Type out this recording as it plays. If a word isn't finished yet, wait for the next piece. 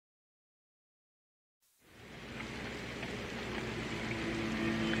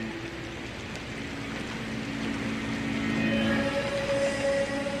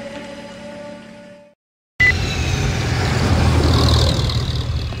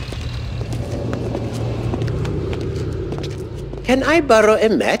Can I borrow a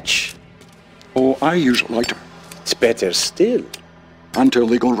match? Oh, I use a lighter. It's better still. Until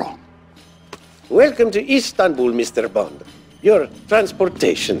they go wrong. Welcome to Istanbul, Mr. Bond. Your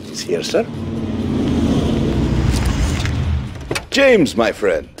transportation is here, sir. James, my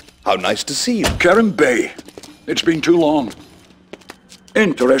friend. How nice to see you. Kerim Bey. It's been too long.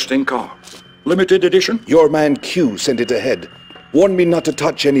 Interesting car. Limited edition? Your man Q sent it ahead. Warned me not to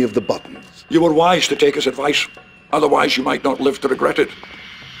touch any of the buttons. You were wise to take his advice. Otherwise, you might not live to regret it.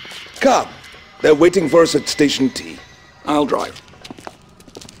 Come. They're waiting for us at Station T. I'll drive.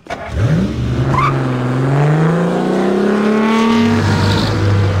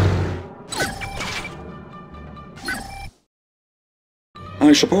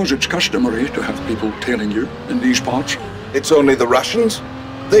 I suppose it's customary to have people tailing you in these parts. It's only the Russians.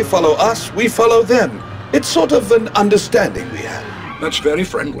 They follow us, we follow them. It's sort of an understanding we have. That's very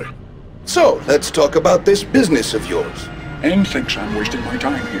friendly. So, let's talk about this business of yours. N thinks I'm wasting my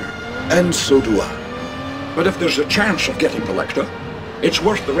time here. And so do I. But if there's a chance of getting the Lecter, it's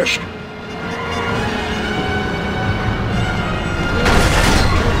worth the risk.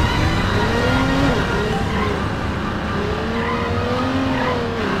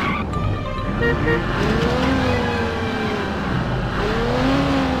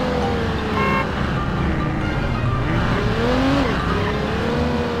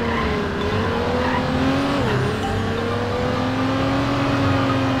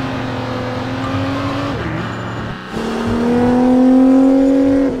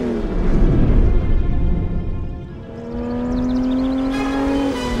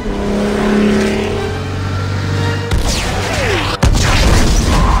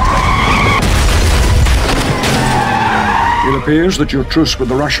 It appears that your truce with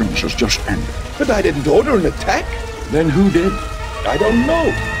the Russians has just ended. But I didn't order an attack. Then who did? I don't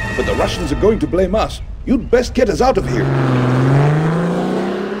know. But the Russians are going to blame us. You'd best get us out of here.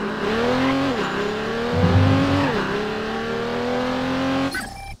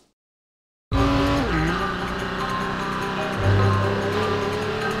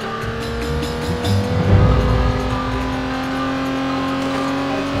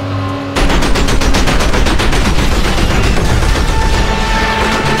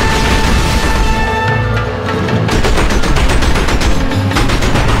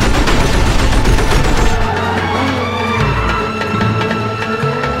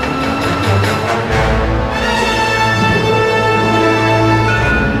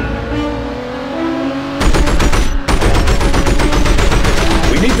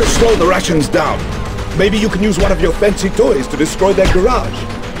 Slow the Russians down. Maybe you can use one of your fancy toys to destroy their garage.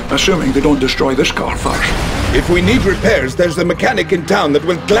 Assuming they don't destroy this car first. If we need repairs, there's a mechanic in town that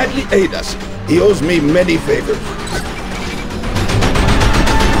will gladly aid us. He owes me many favors.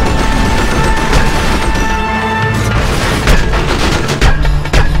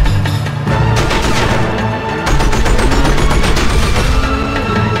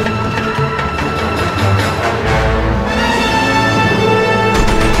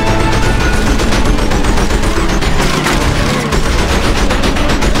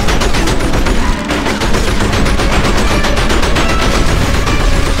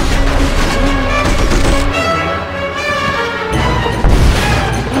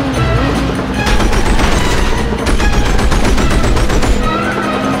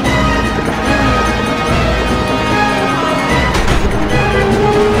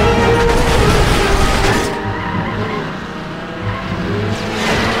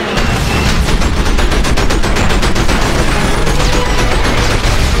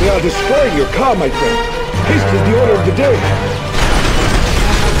 Destroying your car, my friend. Haste is the order of the day.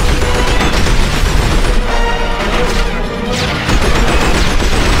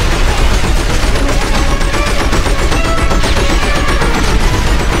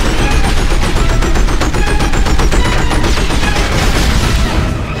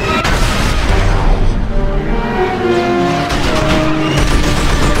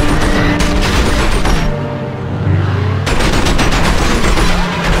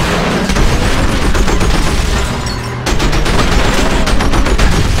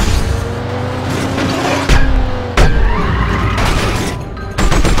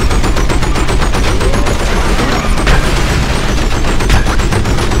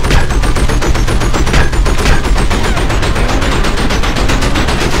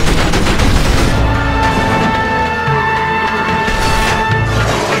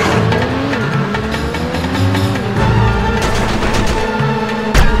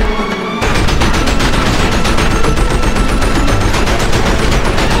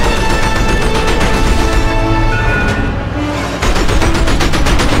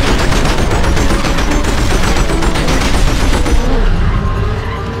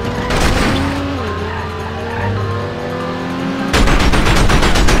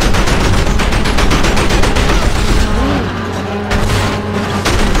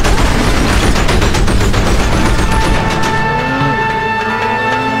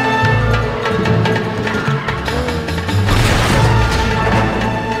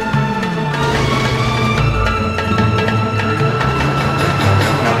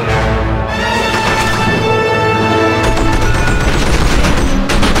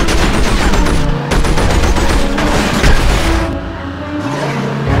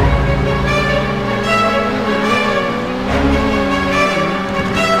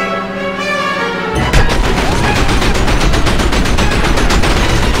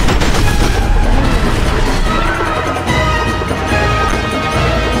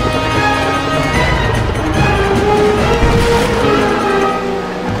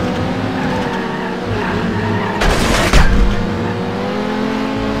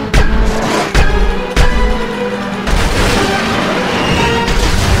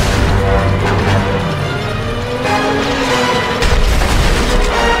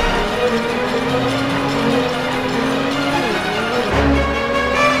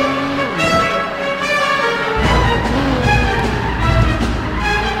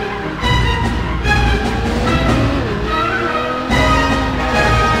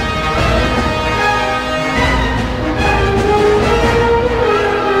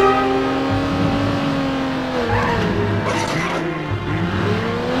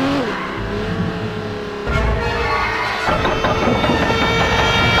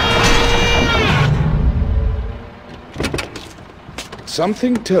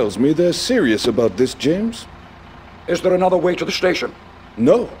 Something tells me they're serious about this, James. Is there another way to the station?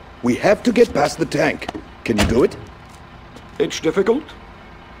 No, we have to get past the tank. Can you do it? It's difficult,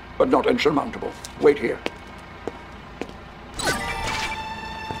 but not insurmountable. Wait here.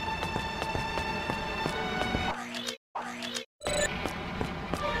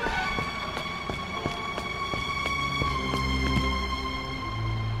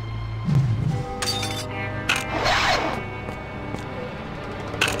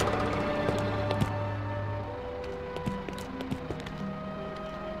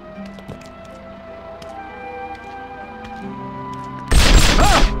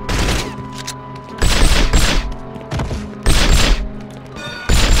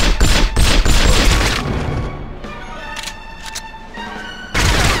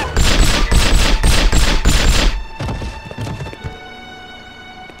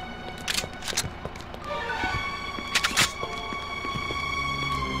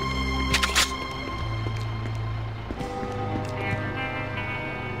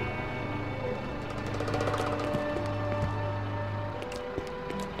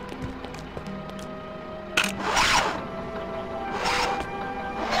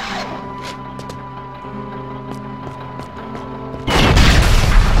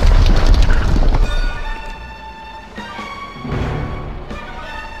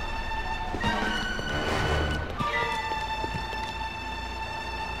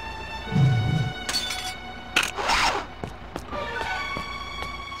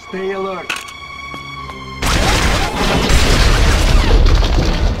 Stay alert.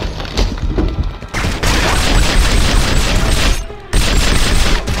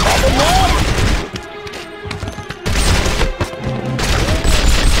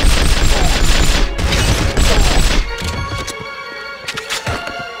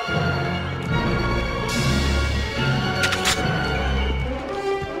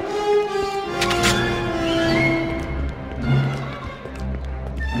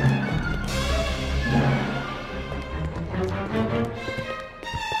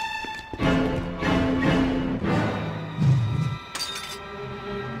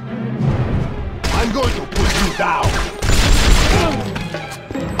 I'm going to put you down!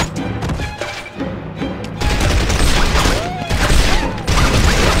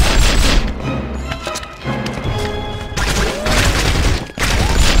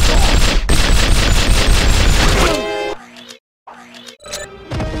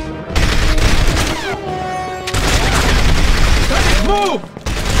 Move!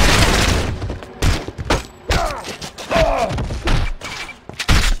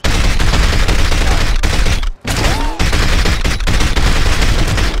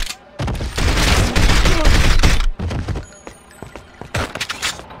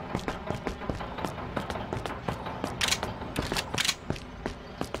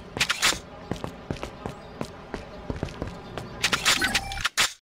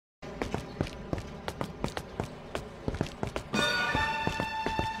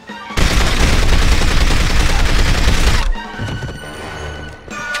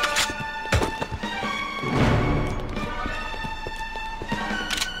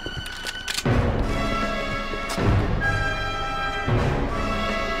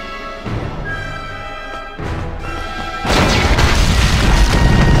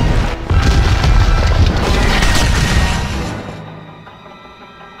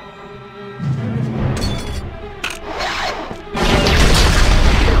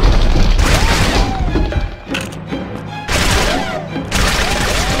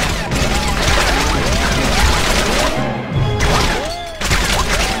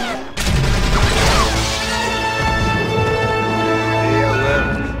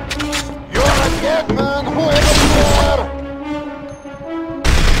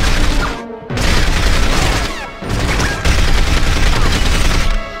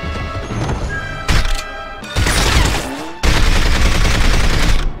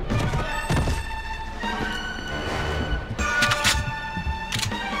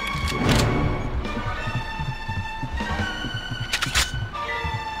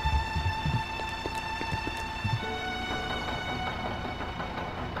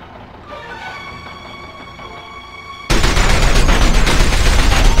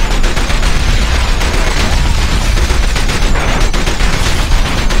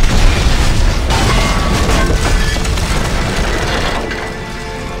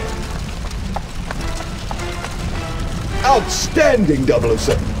 Outstanding,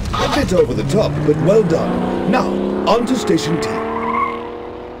 007. A bit over the top, but well done. Now, on to Station T.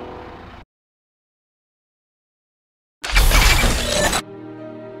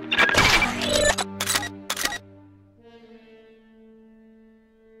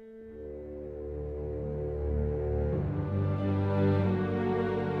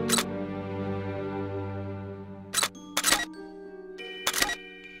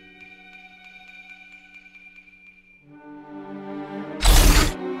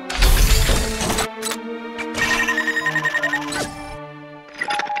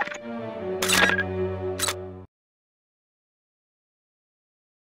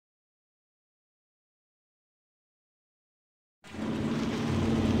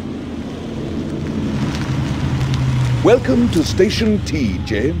 Welcome to Station T,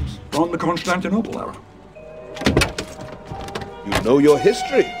 James. From the Constantinople era. You know your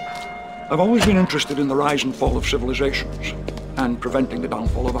history. I've always been interested in the rise and fall of civilizations, and preventing the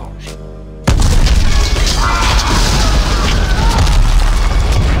downfall of ours.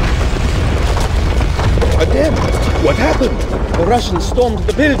 Again, what happened? The Russians stormed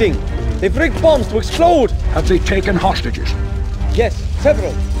the building. They've rigged bombs to explode. Have they taken hostages? Yes,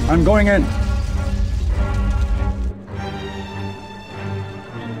 several. I'm going in.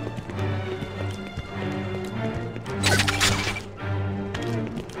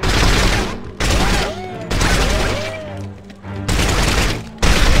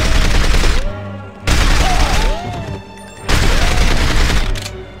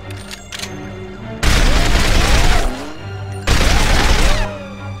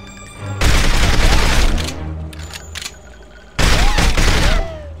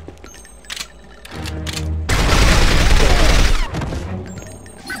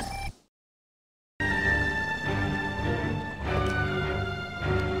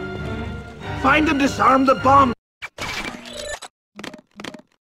 Find and disarm the bomb!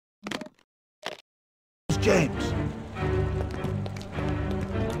 James.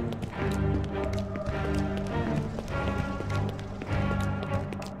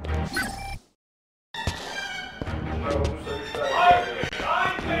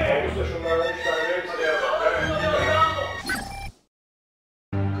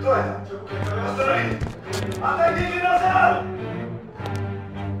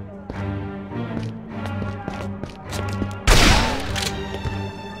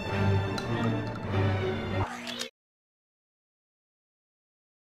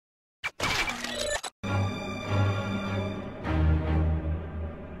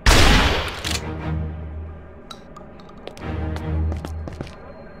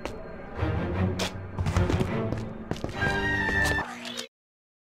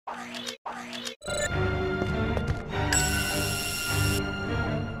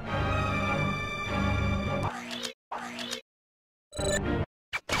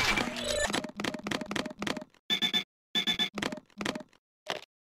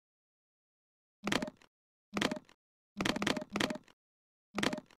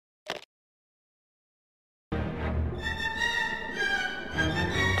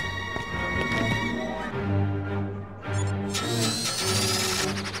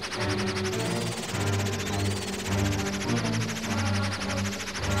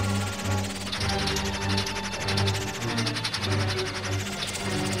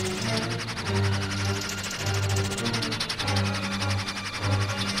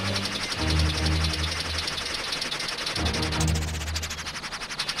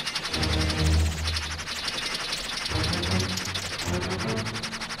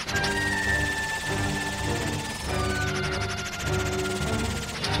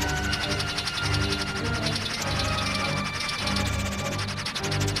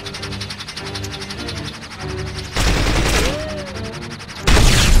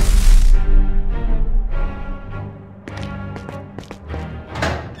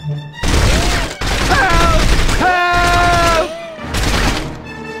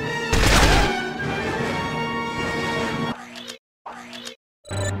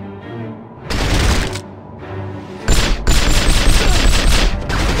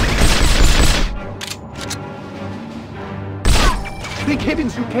 Thank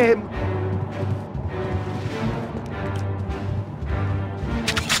heavens you came!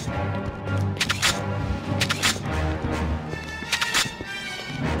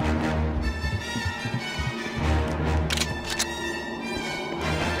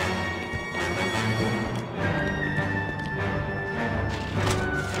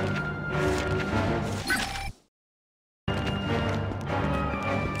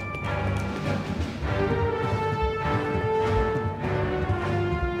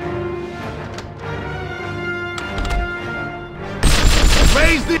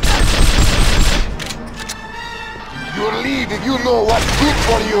 Raise the... You leave if you know what's good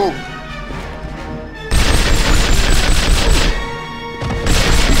for you.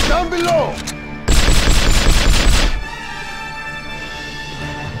 He's down below.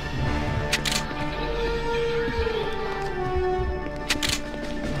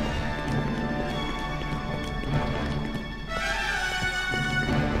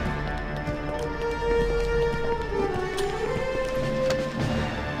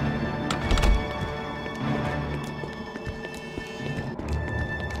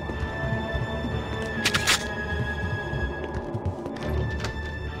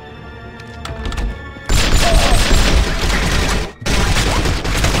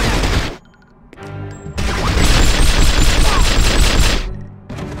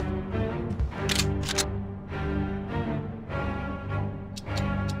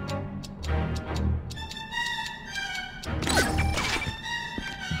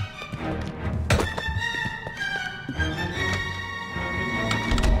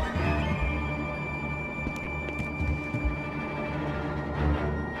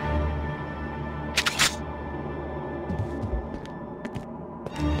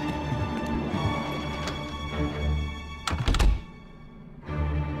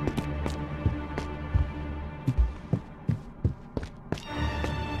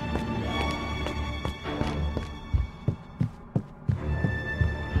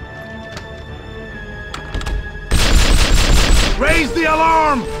 Raise the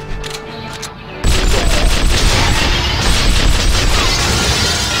alarm!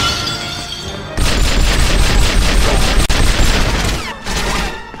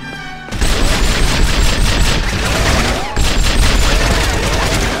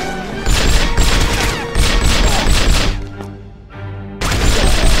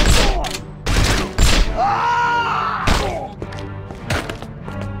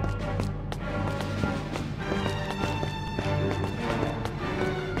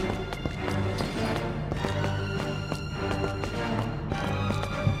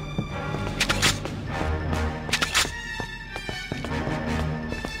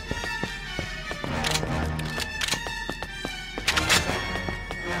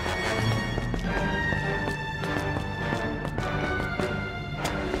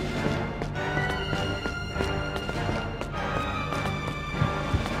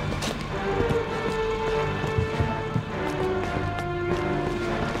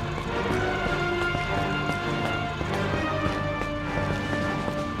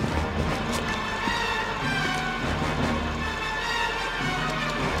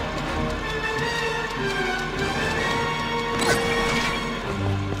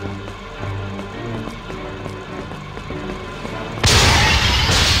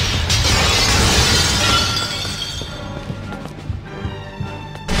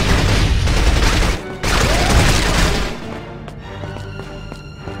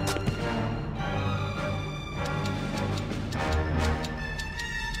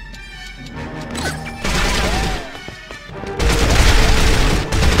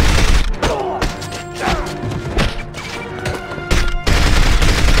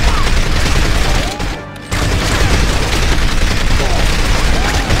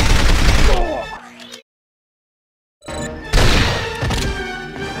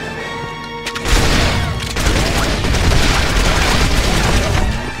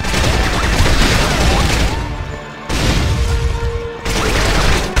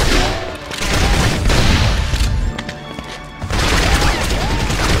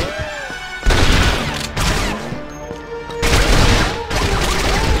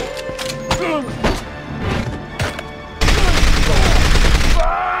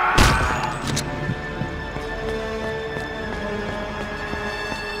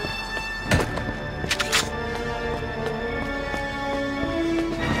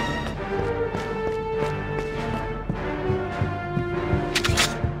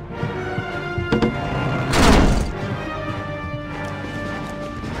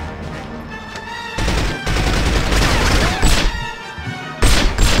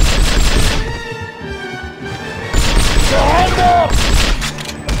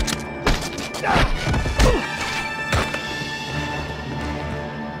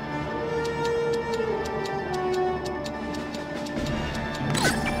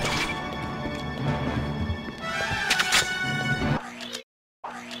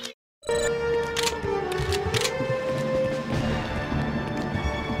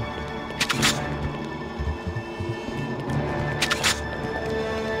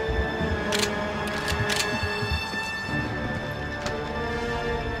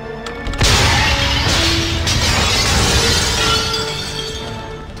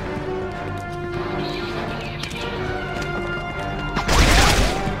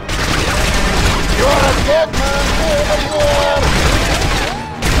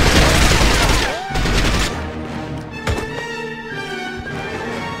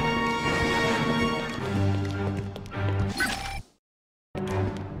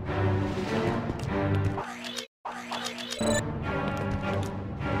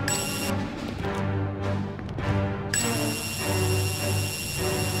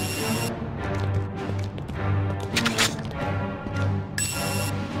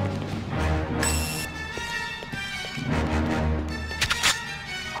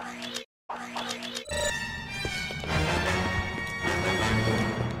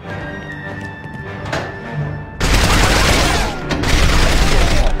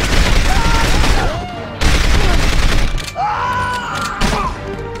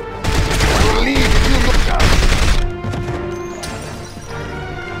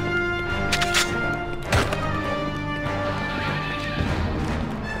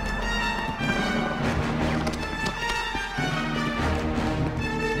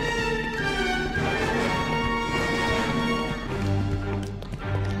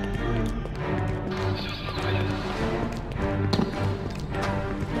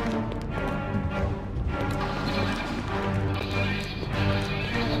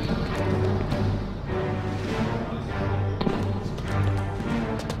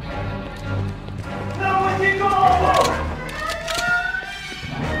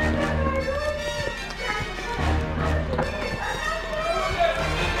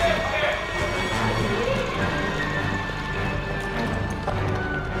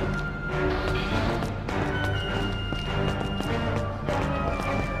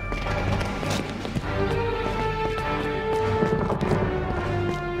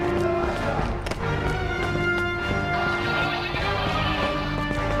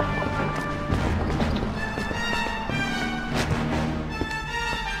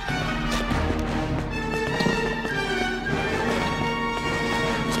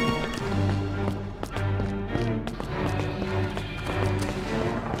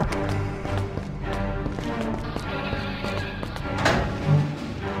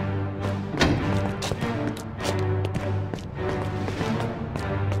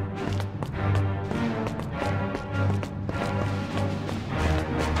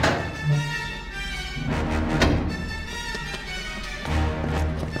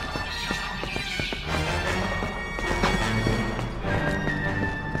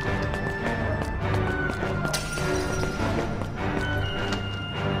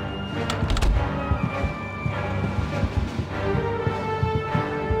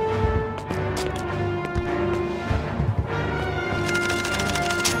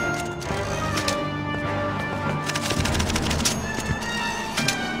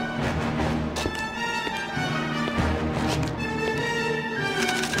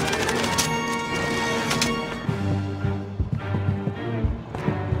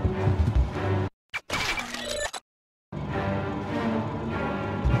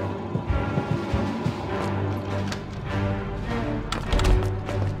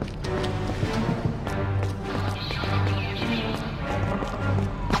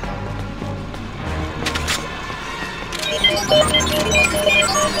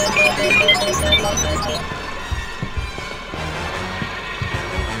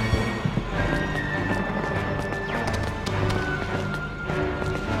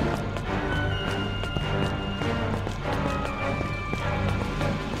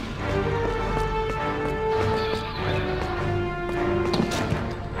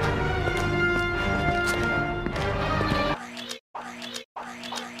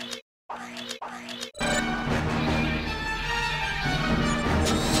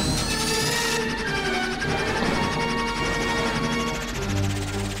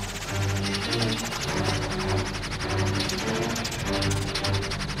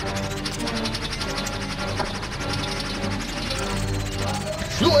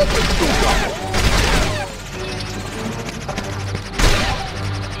 Não é pra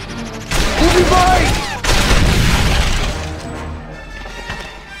Onde vai?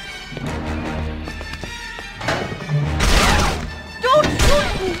 Don't shoot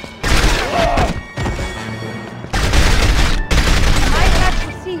me! I have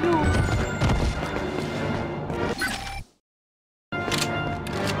to see you.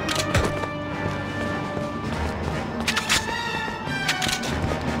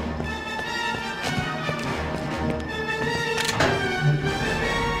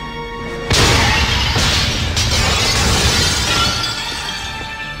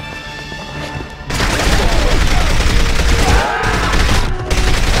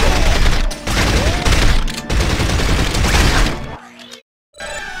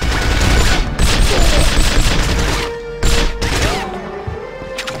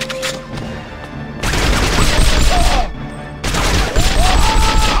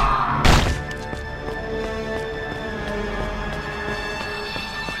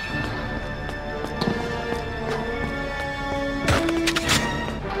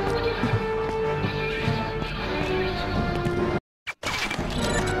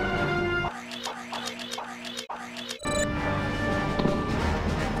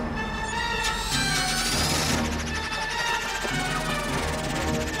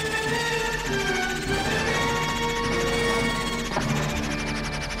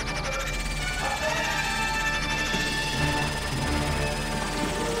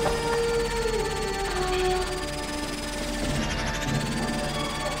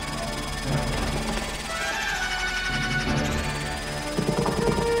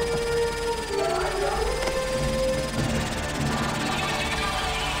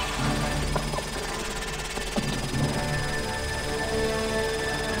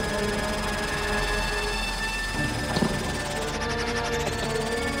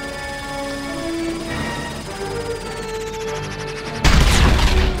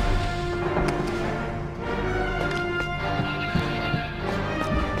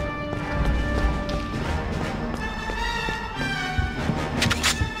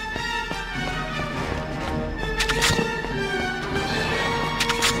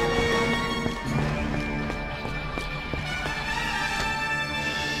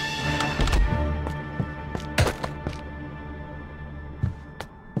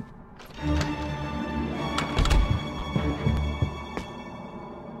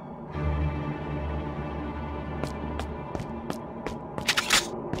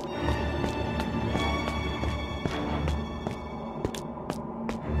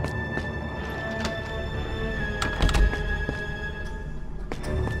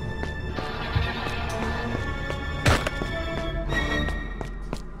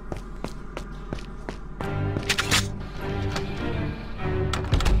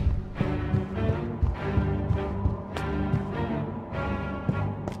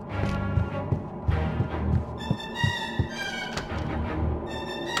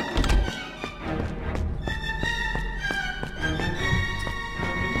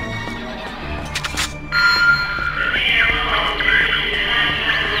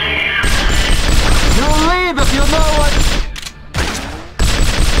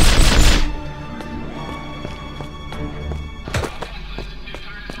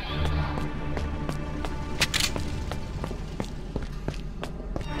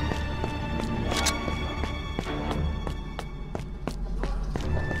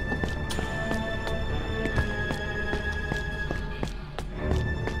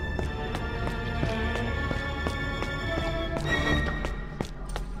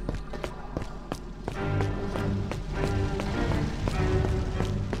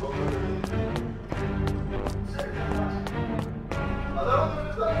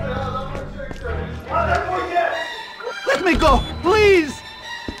 Let me go, please!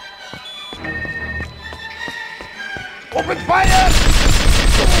 Open fire!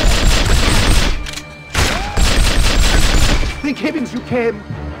 Thank heavens you came.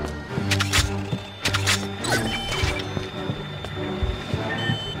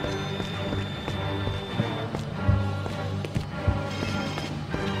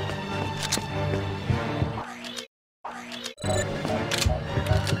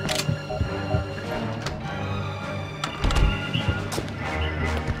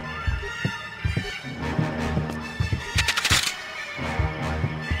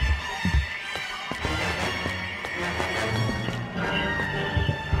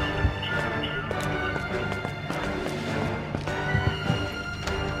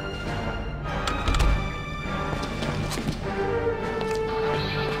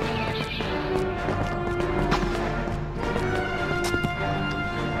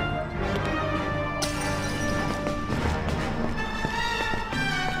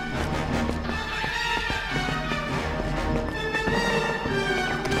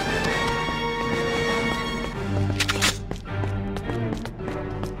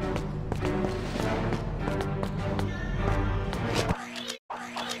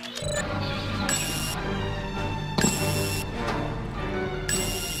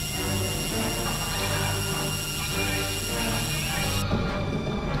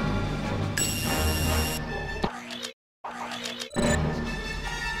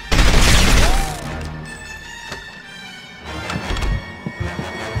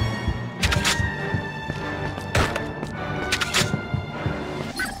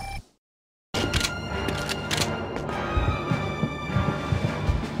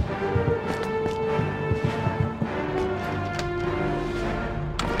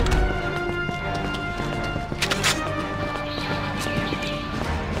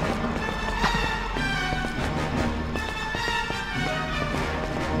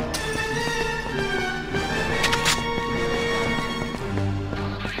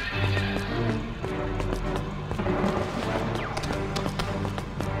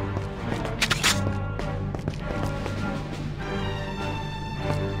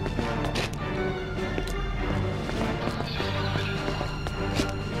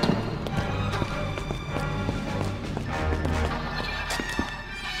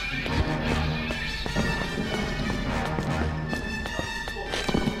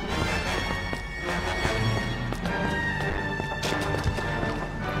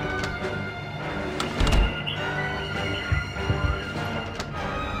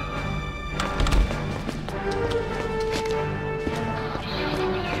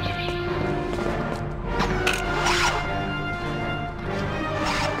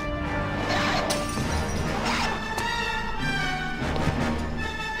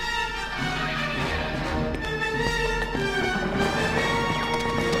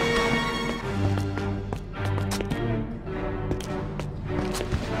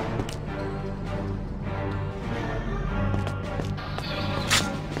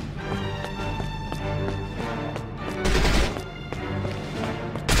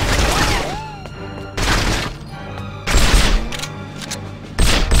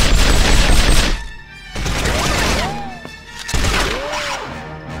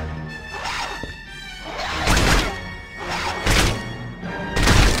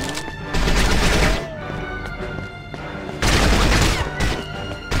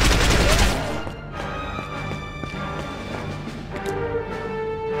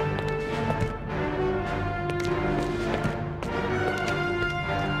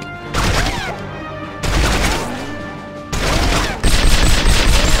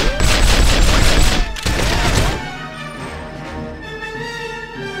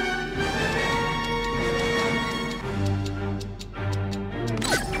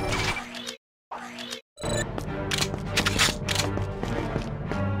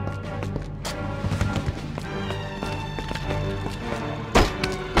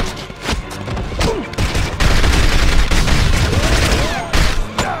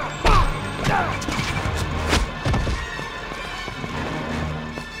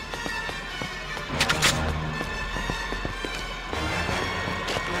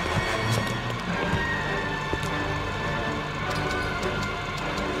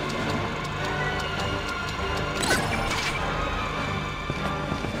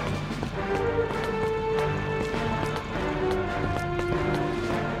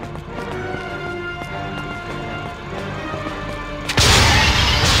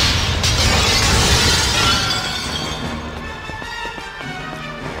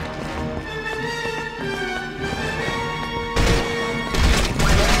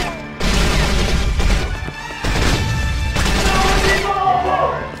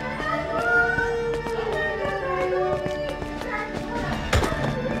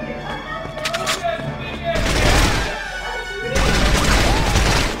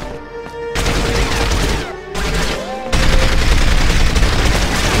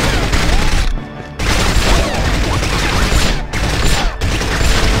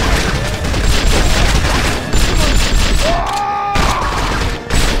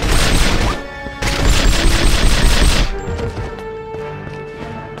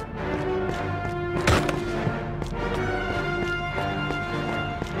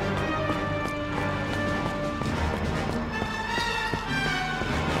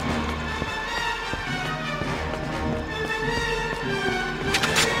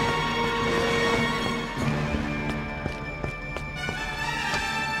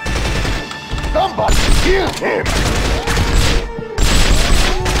 Somebody kill him!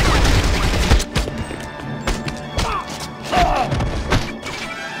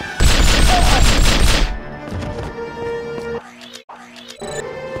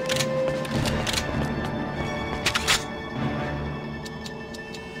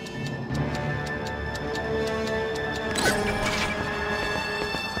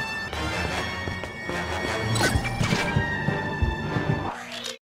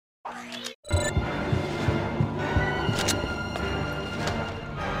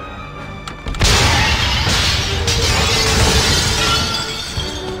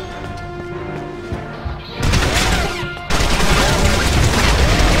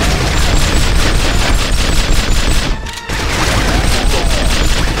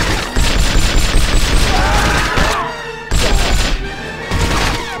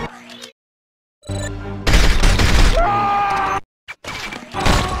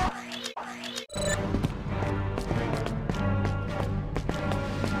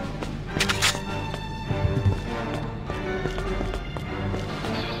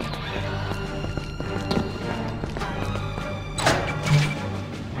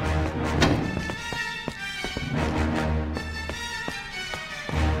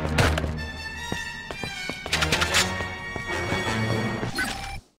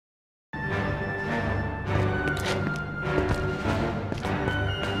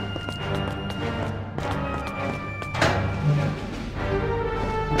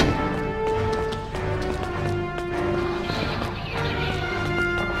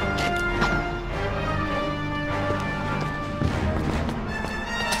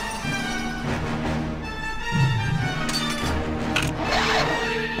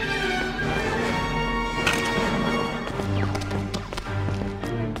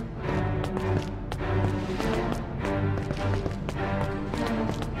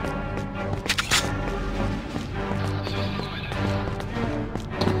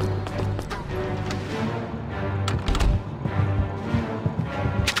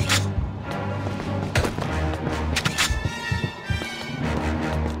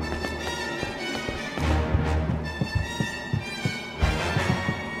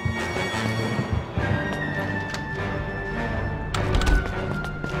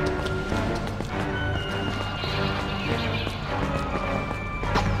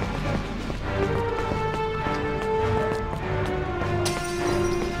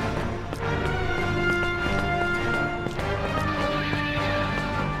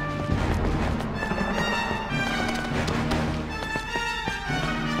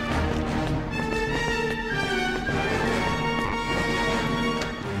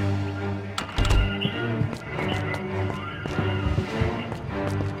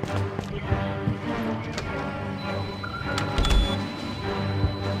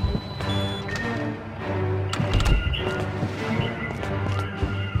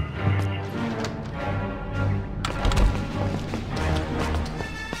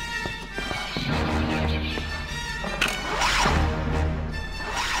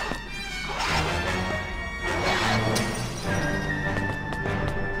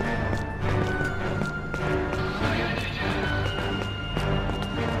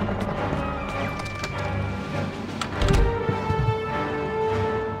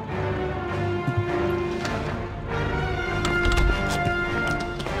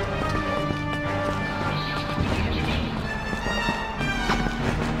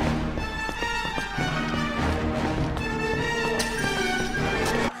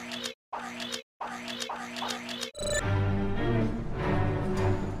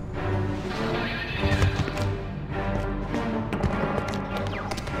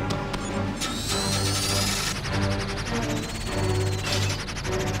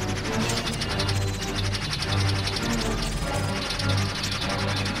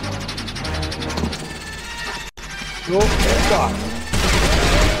 Ну, так.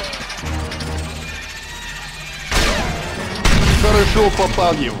 Хорошо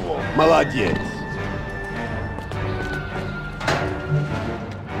попал его. Молодец.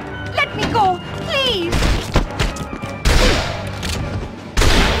 Let me go, please!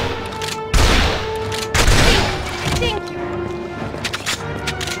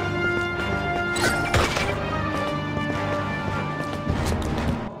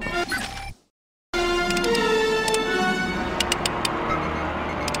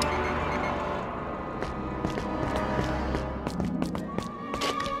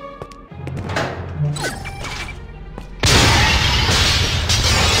 Thank you.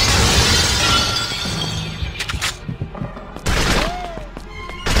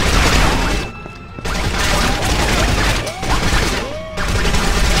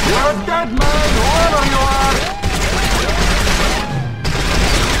 You're dead, man, whoever you are!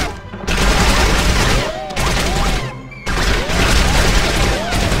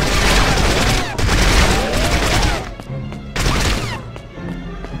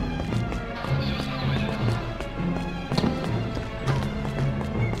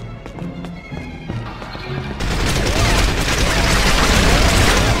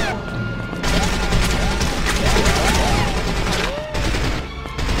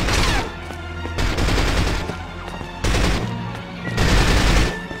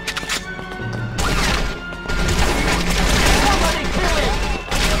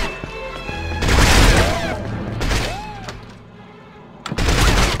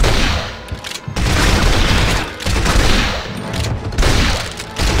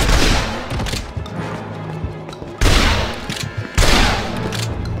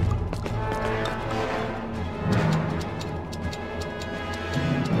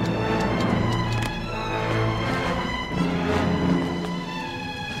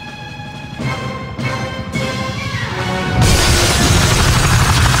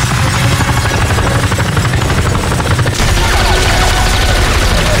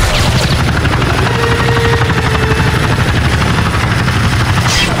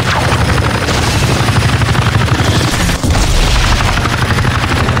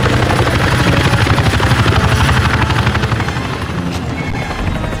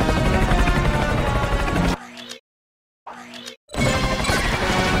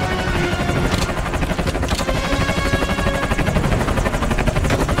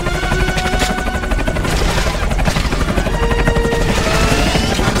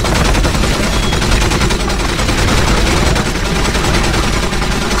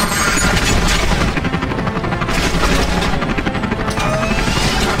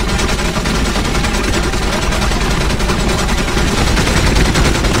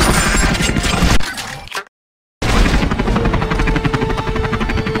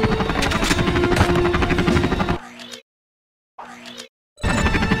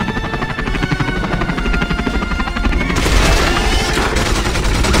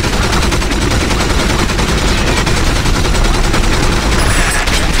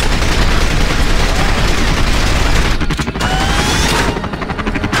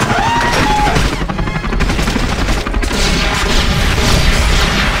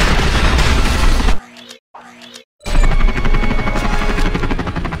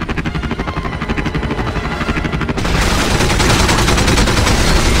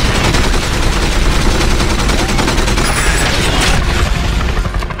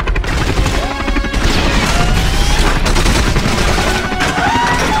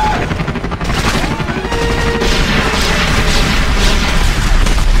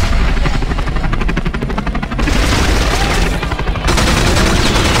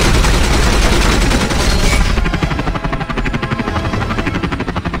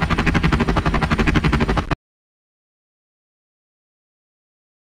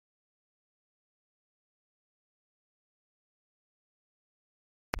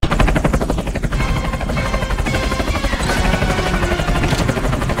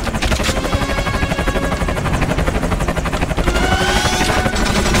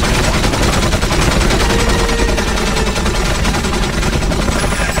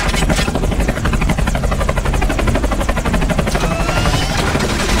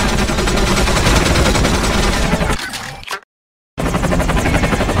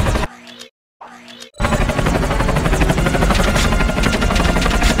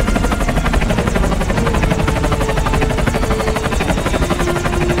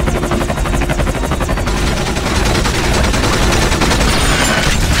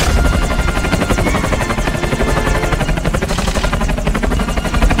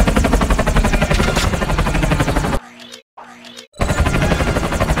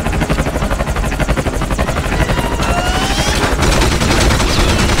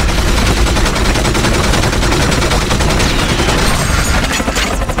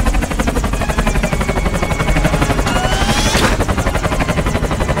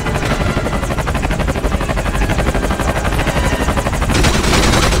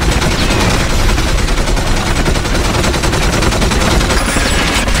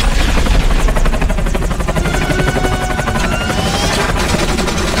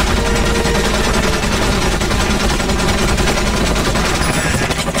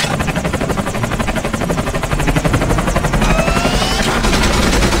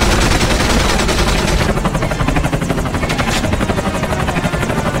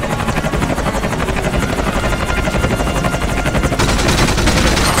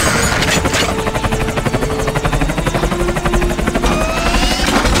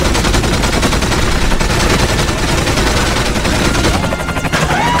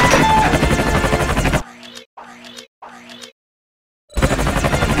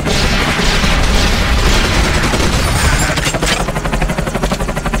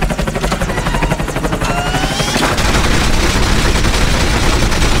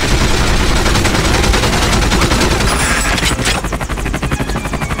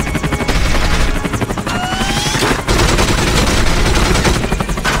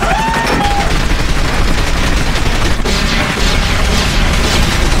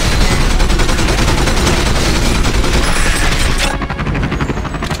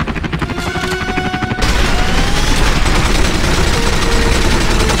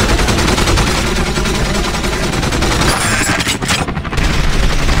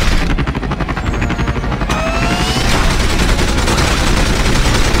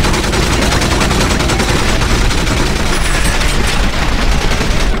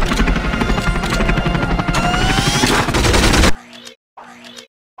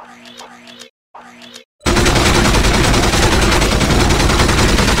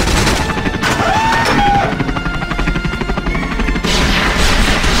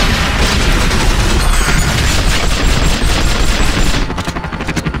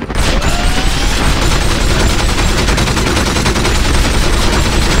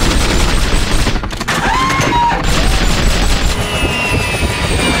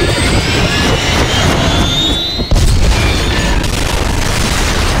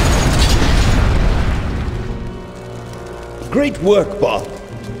 Great work, Bob.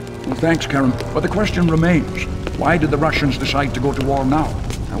 Well, thanks, Karen. But the question remains, why did the Russians decide to go to war now?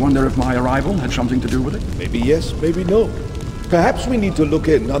 I wonder if my arrival had something to do with it. Maybe yes, maybe no. Perhaps we need to look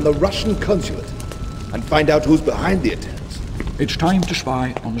in on the Russian consulate and find out who's behind the attacks. It's time to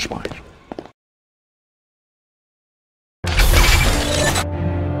spy on the spies.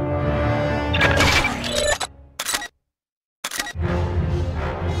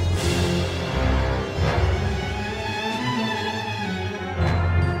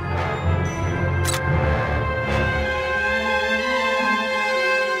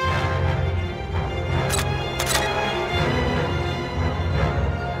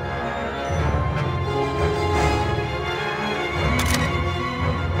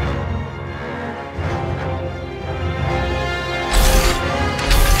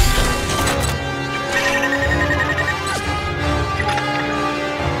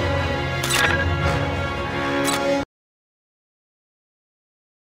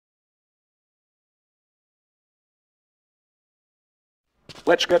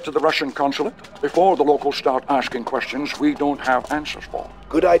 Let's get to the Russian consulate before the locals start asking questions we don't have answers for.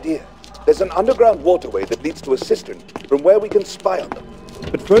 Good idea. There's an underground waterway that leads to a cistern from where we can spy on them.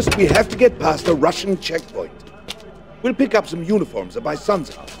 But first we have to get past a Russian checkpoint. We'll pick up some uniforms at my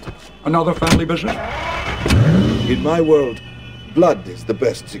son's house. Another family business? In my world, blood is the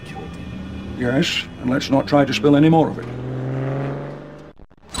best security. Yes, and let's not try to spill any more of it.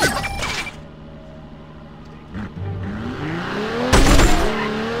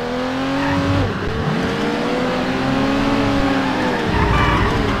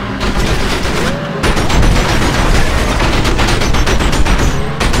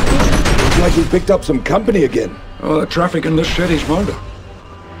 Like we picked up some company again. Oh, the traffic in this city's murder.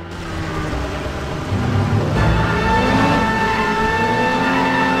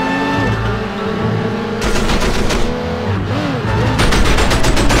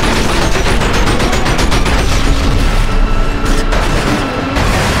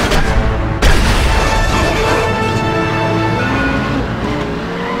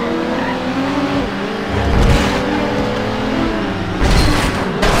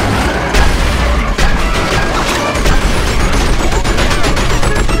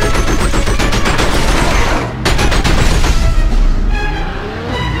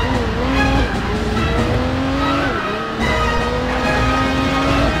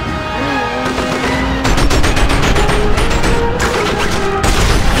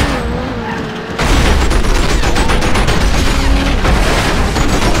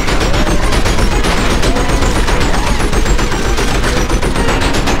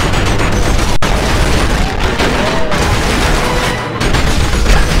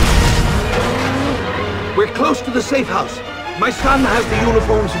 Close to the safe house. My son has the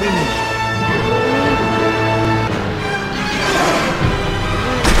uniforms we need.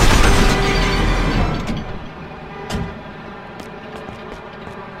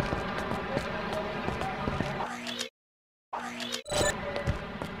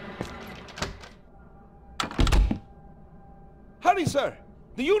 Hurry, sir!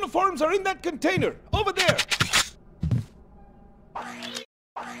 The uniforms are in that container, over there!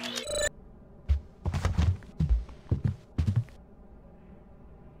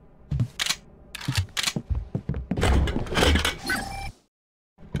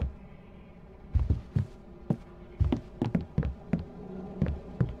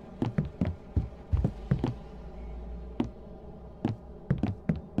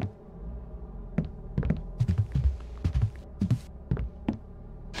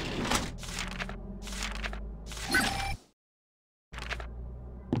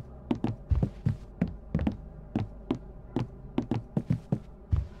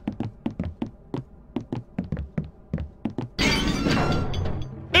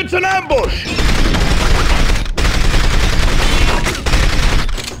 It's an ambush!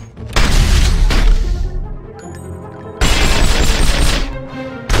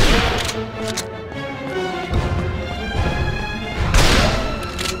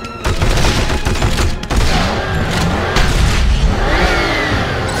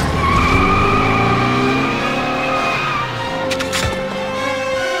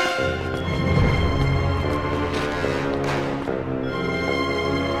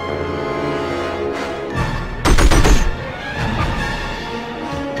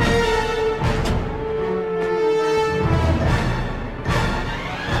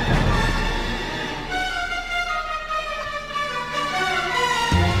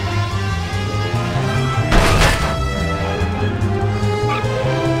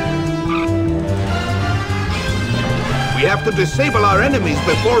 We have to disable our enemies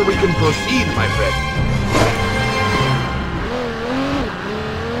before we can proceed, my friend.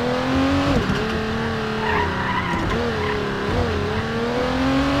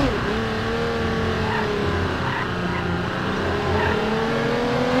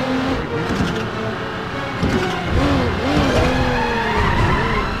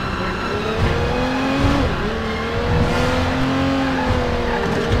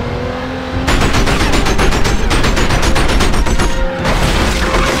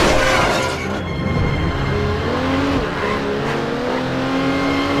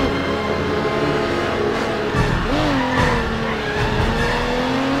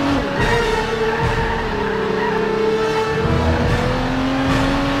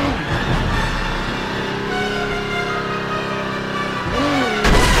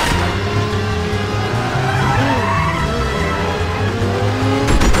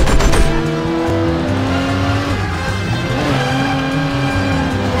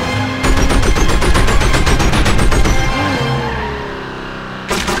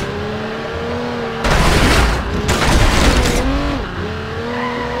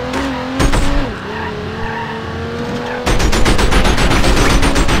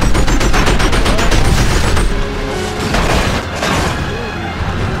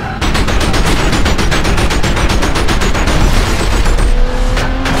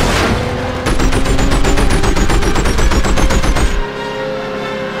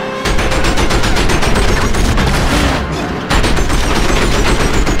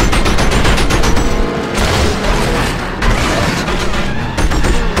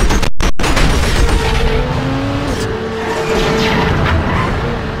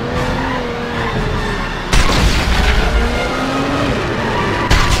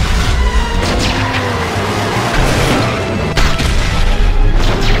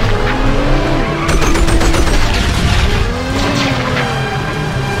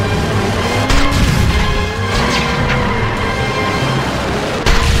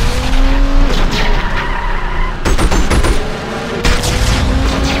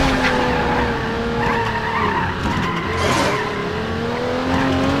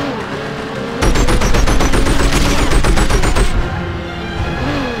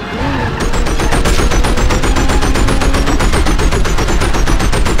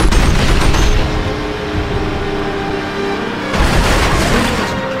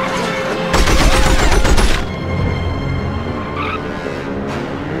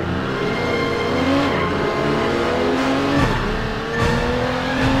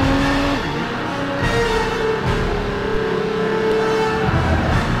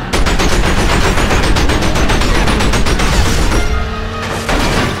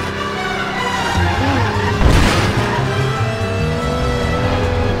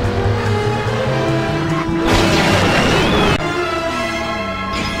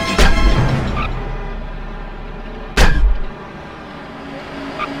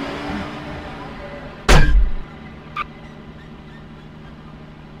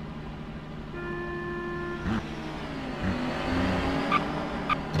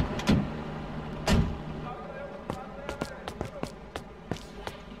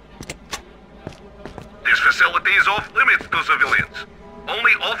 civilians.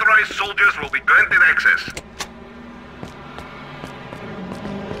 Only authorized soldiers will be granted access.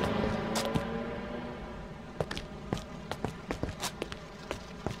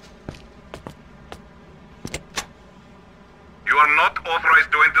 You are not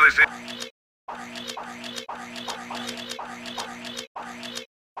authorized to enter this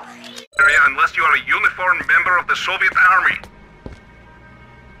area unless you are a uniformed member of the Soviet Army.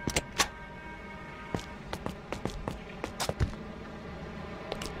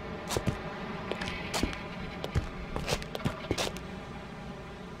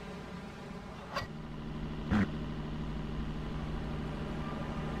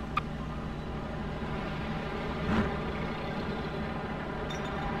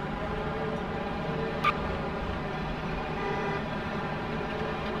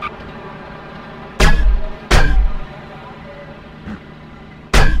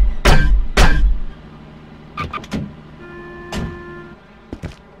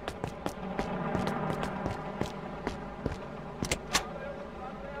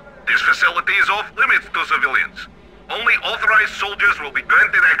 This facility is off limits to civilians. Only authorized soldiers will be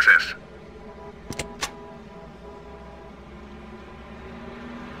granted access.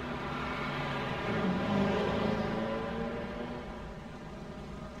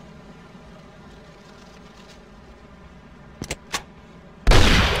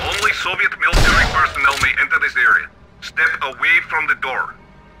 Only Soviet military personnel may enter this area. Step away from the door.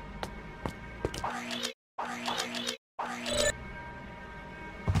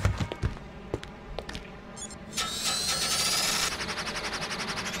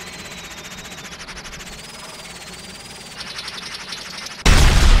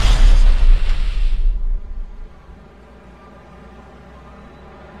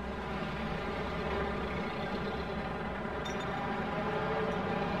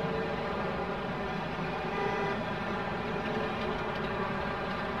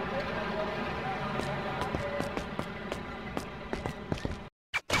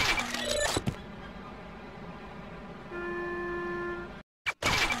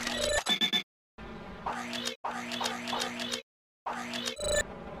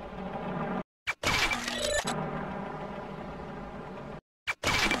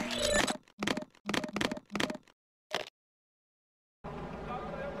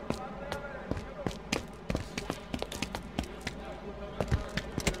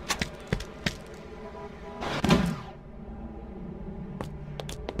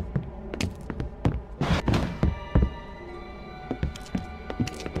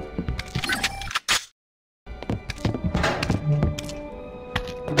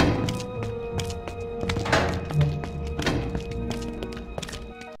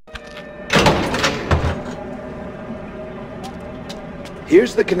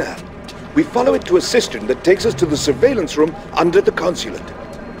 Here's the canal. We follow it to a cistern that takes us to the surveillance room under the consulate.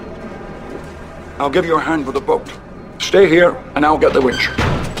 I'll give you a hand with the boat. Stay here, and I'll get the winch.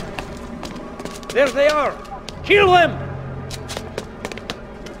 There they are! Kill them!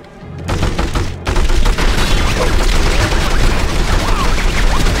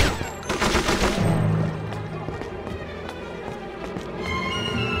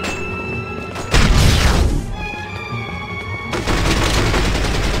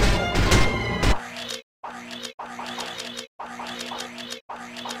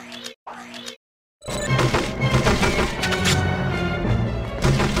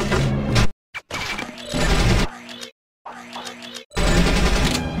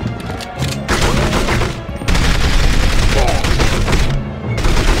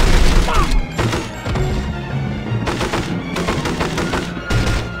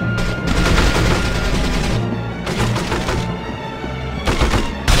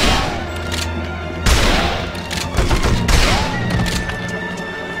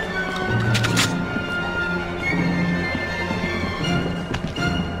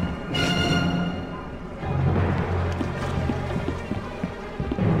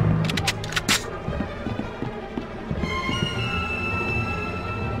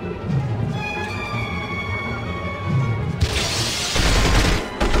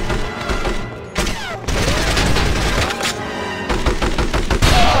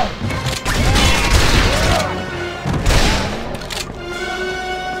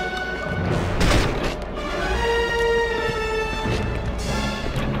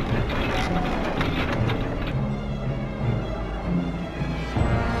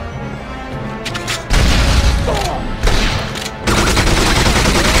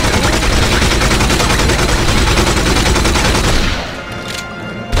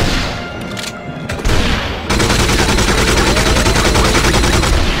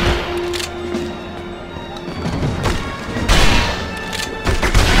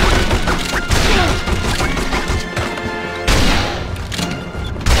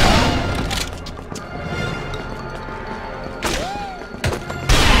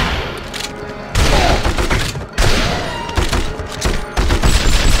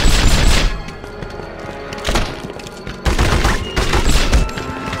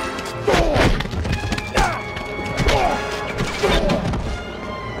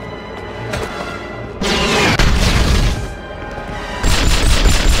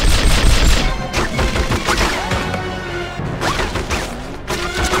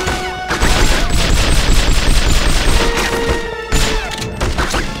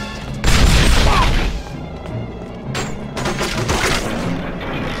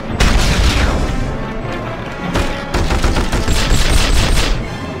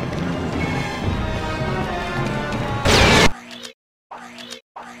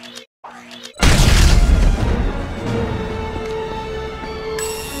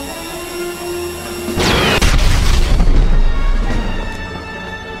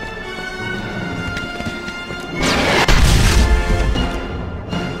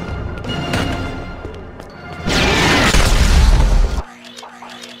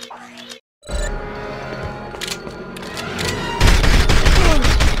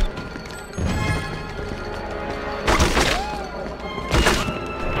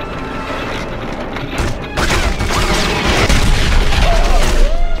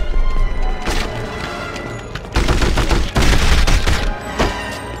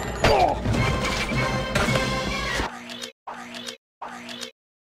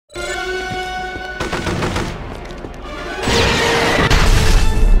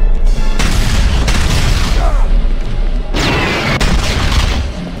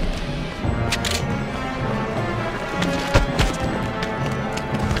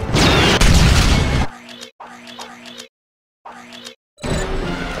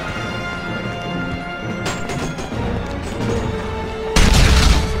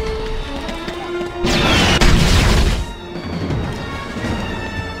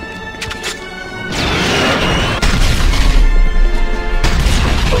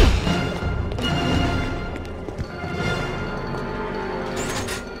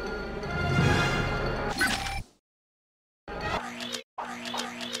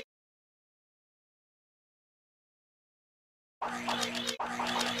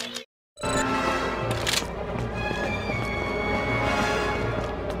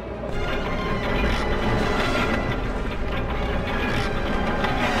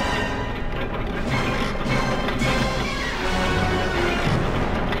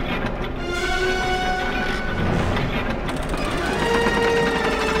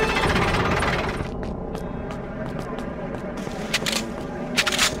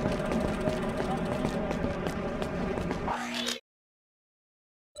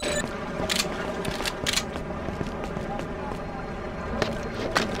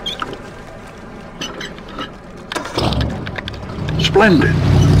 Splendid.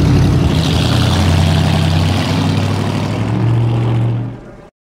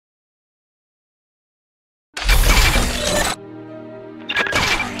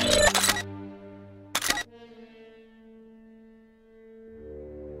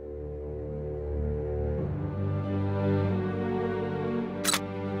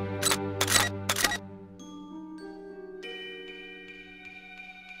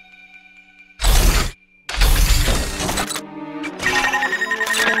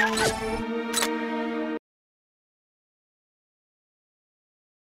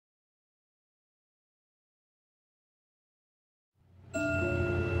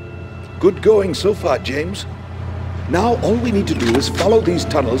 Good going so far, James. Now all we need to do is follow these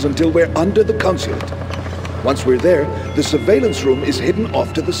tunnels until we're under the consulate. Once we're there, the surveillance room is hidden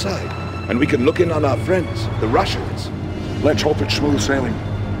off to the side, and we can look in on our friends, the Russians. Let's hope it's smooth sailing.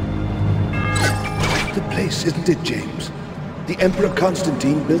 The place, isn't it, James? The Emperor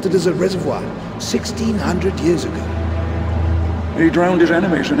Constantine built it as a reservoir 1,600 years ago. He drowned his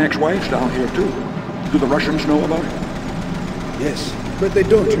enemies and ex-wives down here, too. Do the Russians know about it? Yes, but they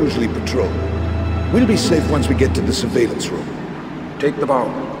don't usually patrol. We'll be safe once we get to the surveillance room. Take the bow.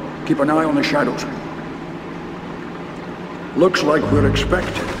 Keep an eye on the shadows. Looks like we're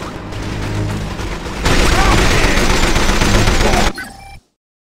expected.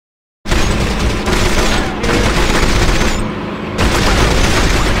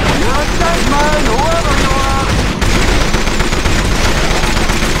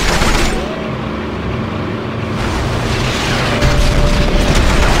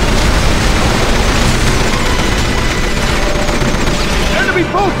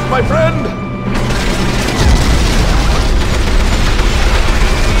 My friend!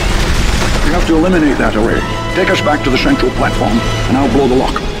 We have to eliminate that array. Take us back to the central platform, and I'll blow the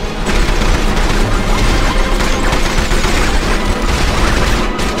lock.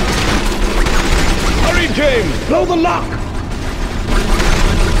 Hurry, James! Blow the lock!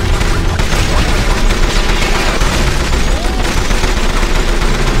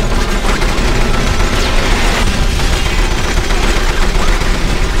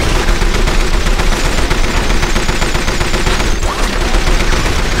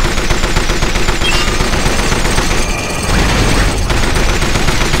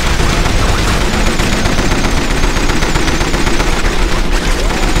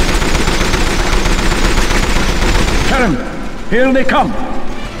 Here they come!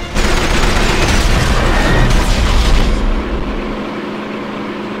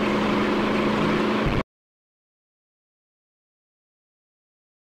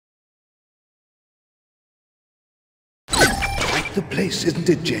 Quite the place, isn't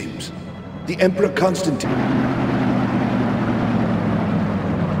it, James? The Emperor Constantine.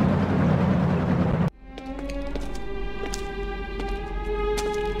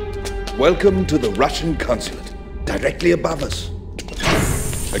 Welcome to the Russian consulate. Directly above us.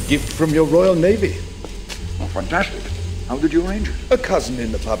 A gift from your Royal Navy. Oh, fantastic. How did you arrange it? A cousin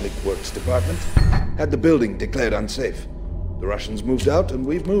in the Public Works Department had the building declared unsafe. The Russians moved out and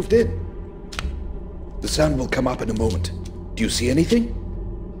we've moved in. The sound will come up in a moment. Do you see anything?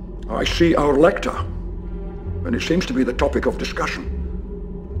 I see our Lecter, and it seems to be the topic of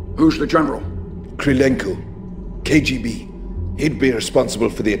discussion. Who's the general? Krylenko, KGB. He'd be responsible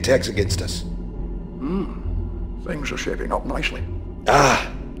for the attacks against us. Things are shaping up nicely.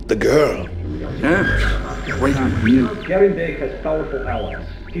 Ah, the girl. Yes. Waiting for you. Karim Bey has powerful allies.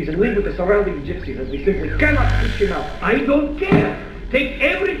 He's in league with the surrounding gypsies and we simply cannot push him out. I don't care. Take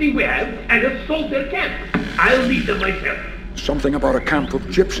everything we have and assault their camp. I'll lead them myself. Something about a camp of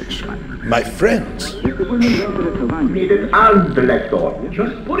gypsies. My friends. Need an armed Lector.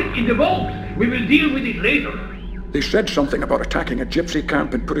 Just put it in the vault. We will deal with it later. They said something about attacking a gypsy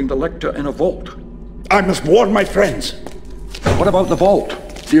camp and putting the Lecter in a vault. I must warn my friends. What about the vault?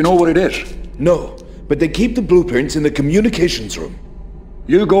 Do you know what it is? No, but they keep the blueprints in the communications room.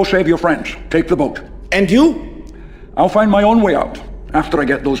 You go save your friends. Take the boat. And you? I'll find my own way out after I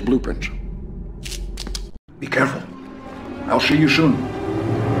get those blueprints. Be careful. I'll see you soon.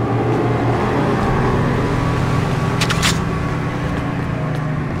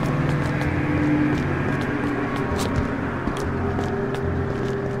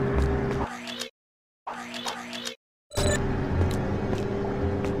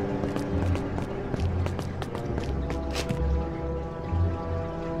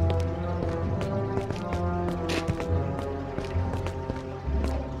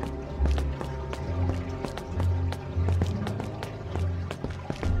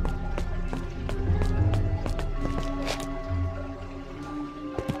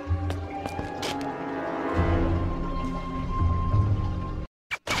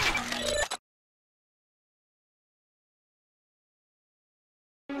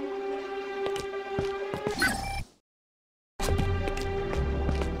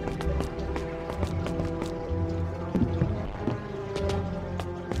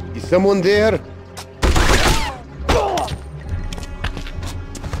 Is someone there?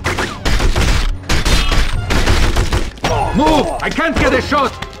 Move! I can't get a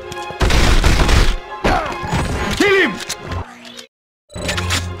shot! Kill him!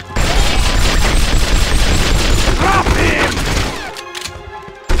 Drop him!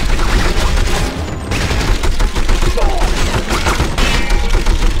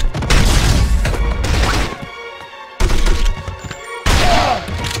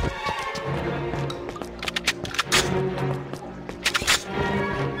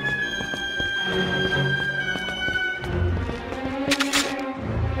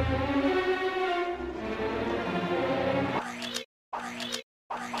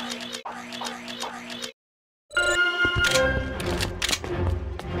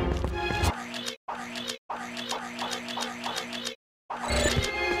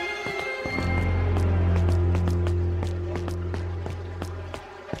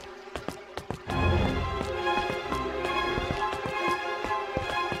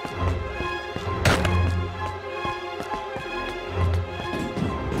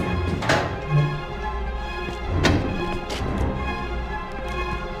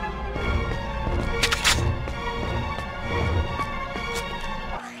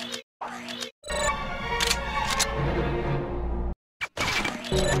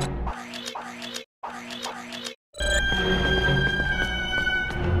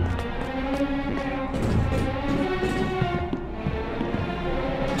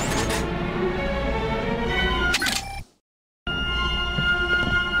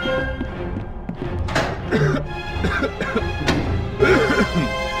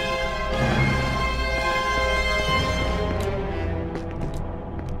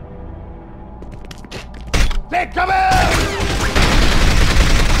 Take cover!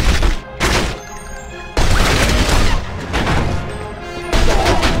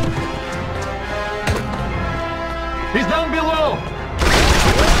 He's down below!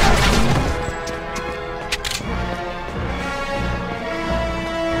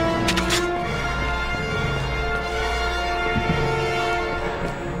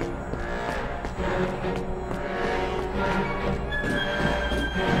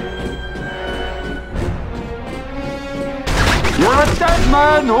 You're a dead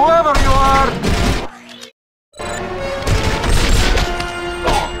man, whoever you are!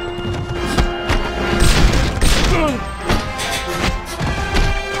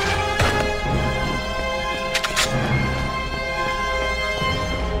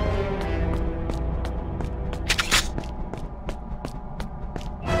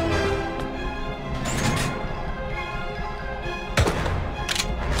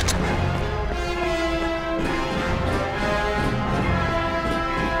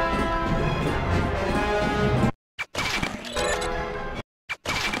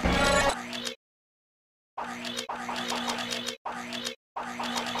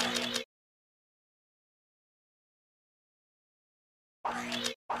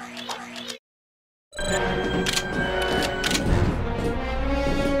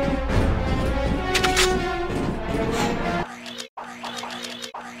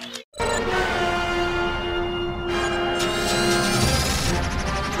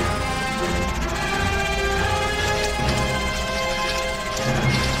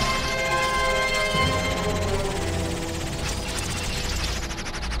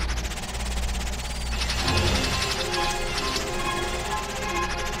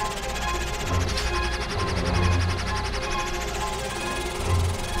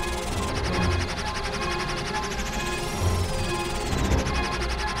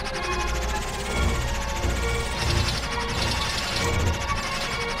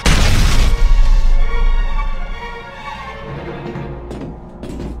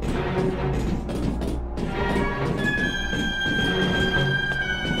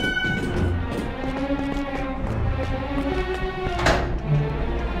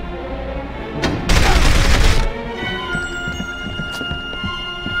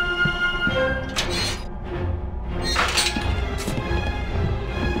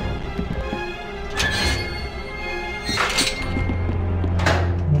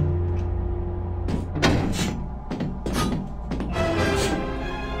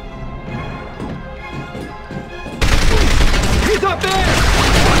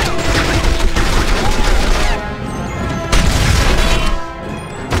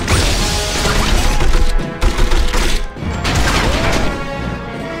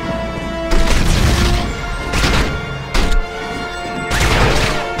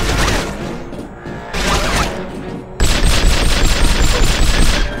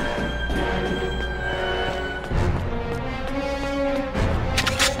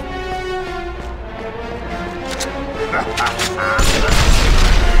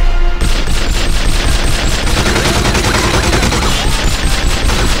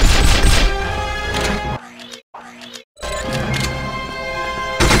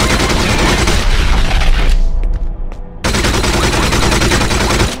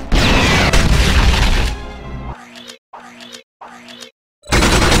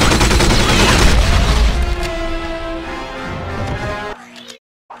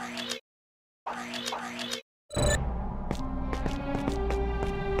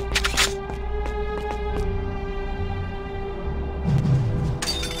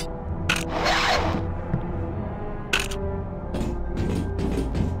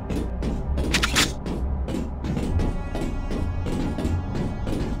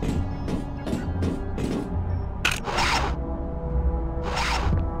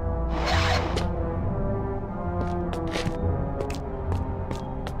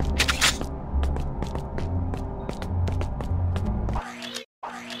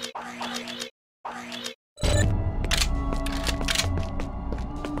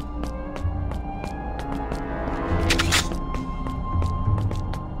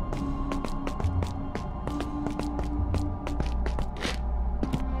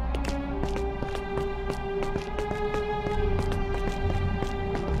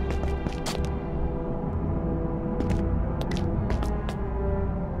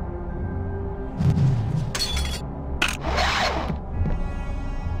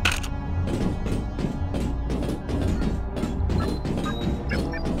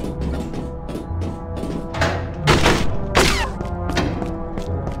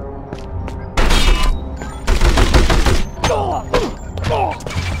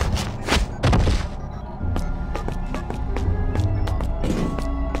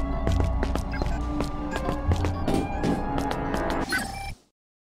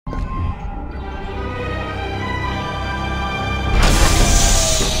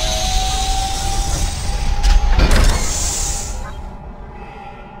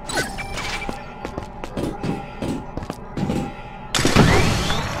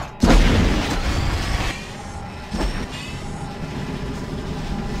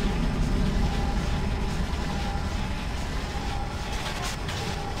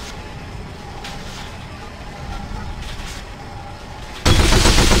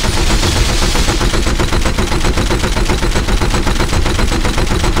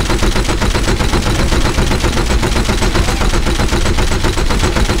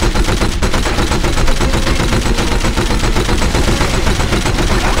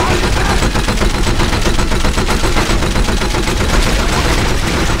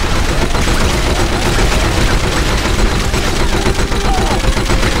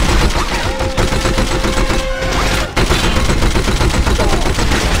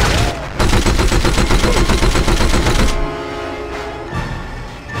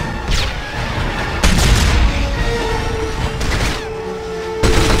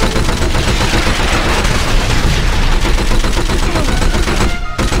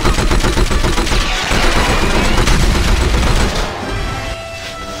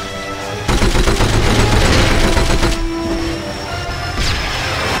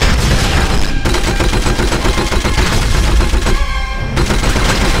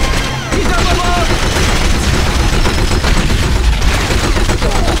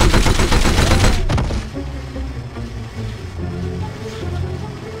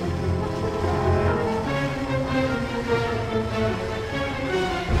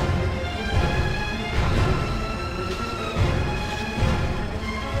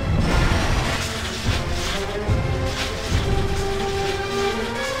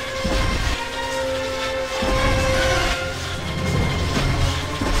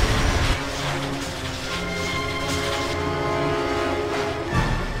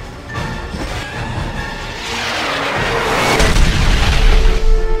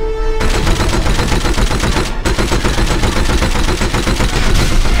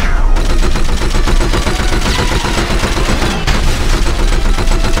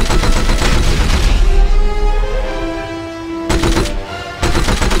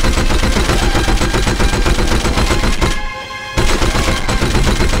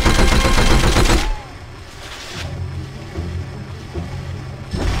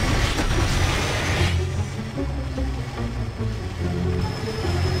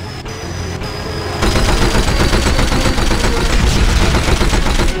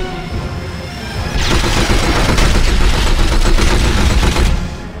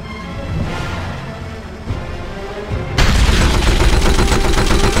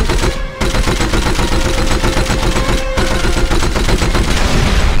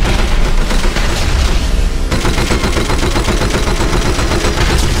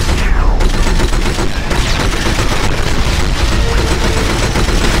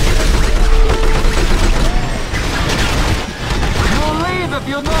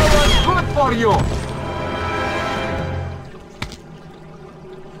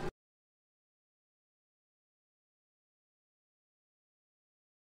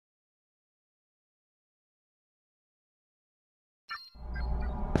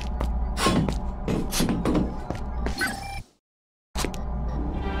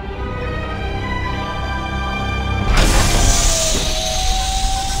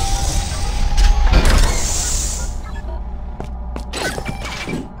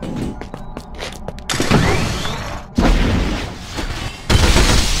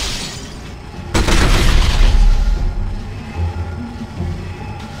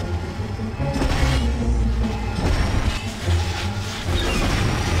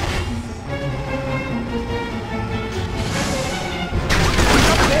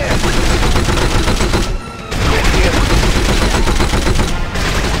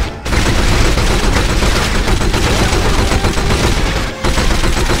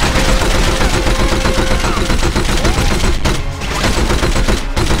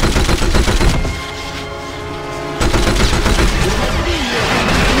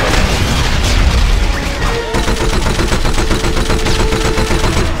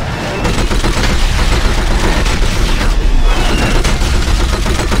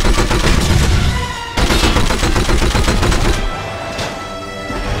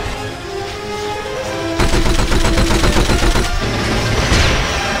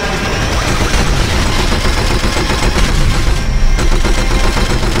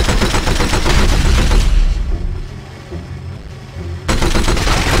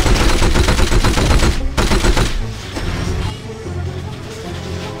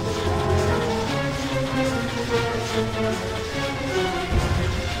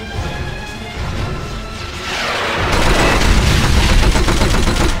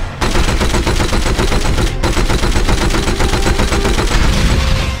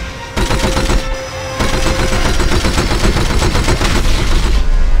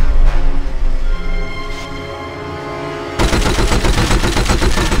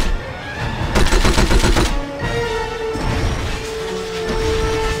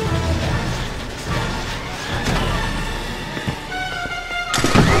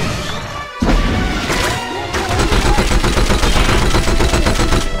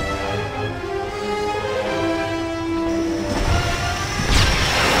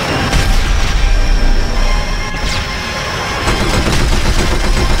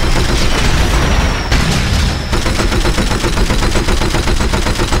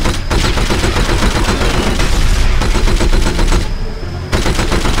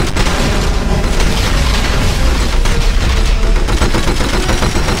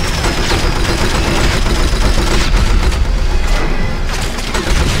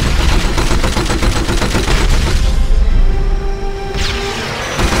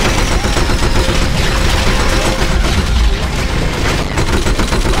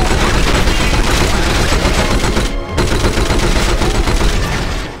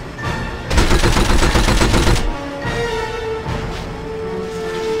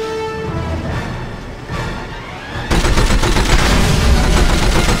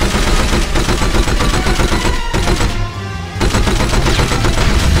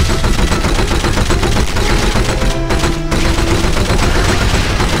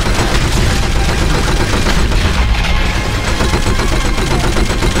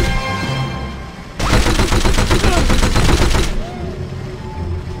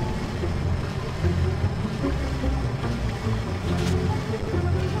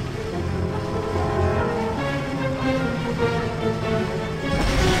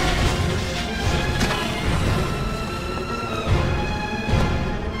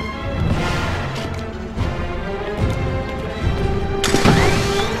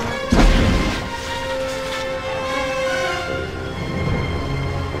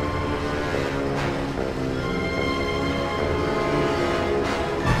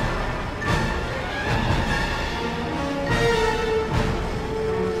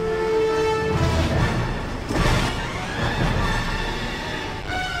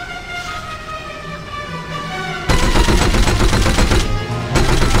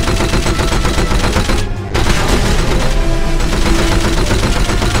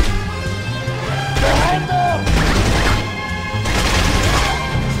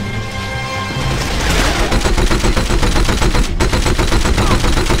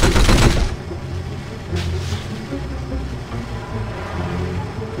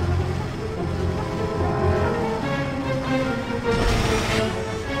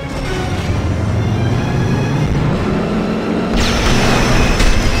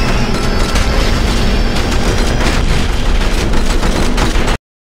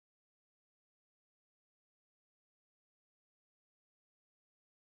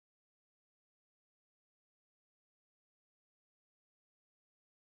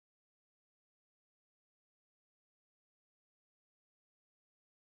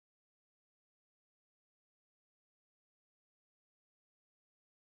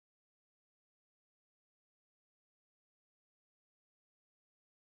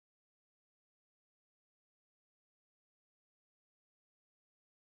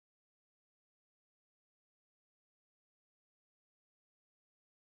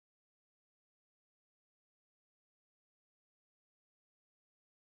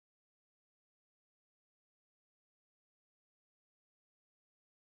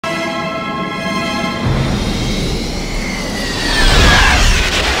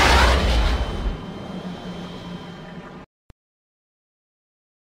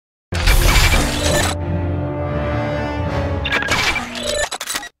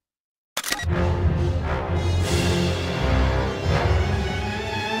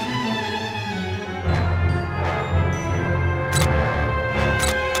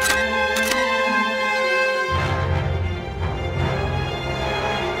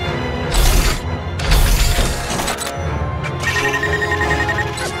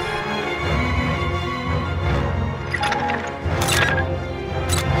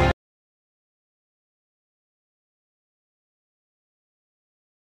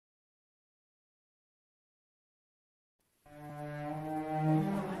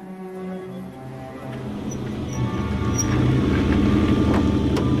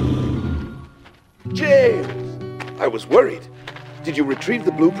 was worried. Did you retrieve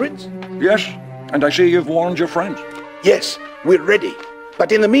the blueprints? Yes, and I see you've warned your friends. Yes, we're ready.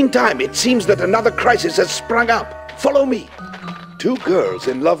 But in the meantime, it seems that another crisis has sprung up. Follow me. 2 girls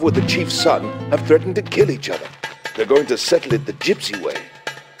in love with the chief's son have threatened to kill each other. They're going to settle it the gypsy way.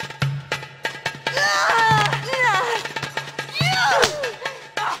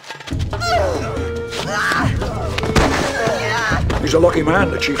 He's a lucky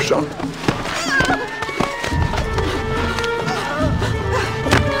man, the chief's son.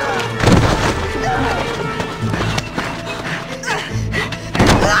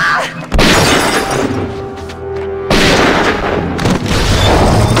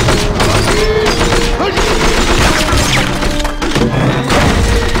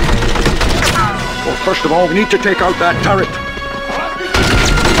 Well, first of all, we need to take out that turret.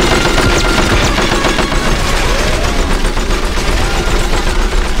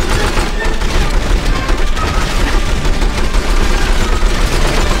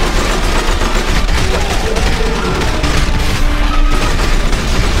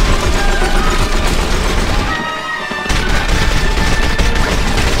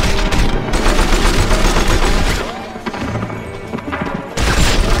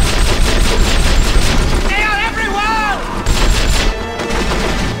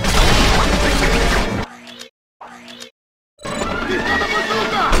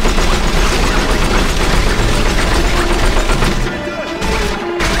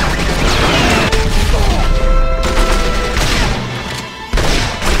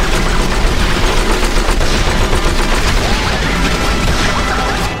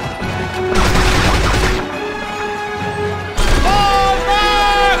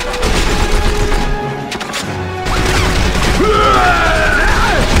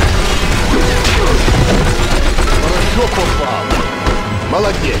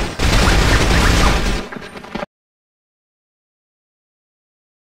 Молодец!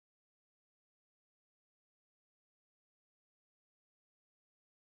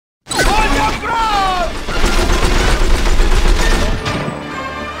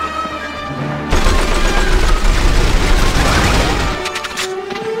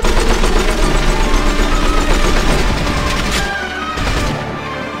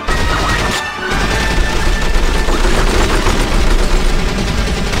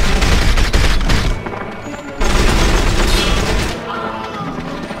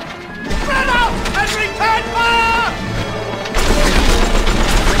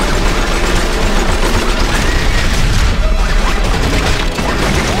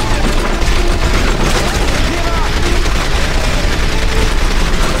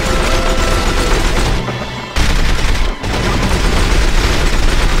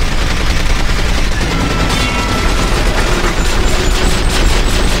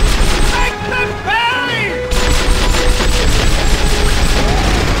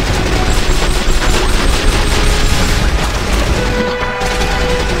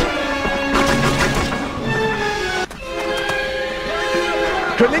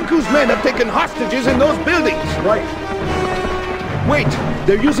 Trelinku's men have taken hostages in those buildings! Right. Wait!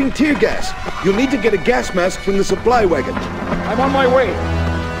 They're using tear gas. You'll need to get a gas mask from the supply wagon. I'm on my way.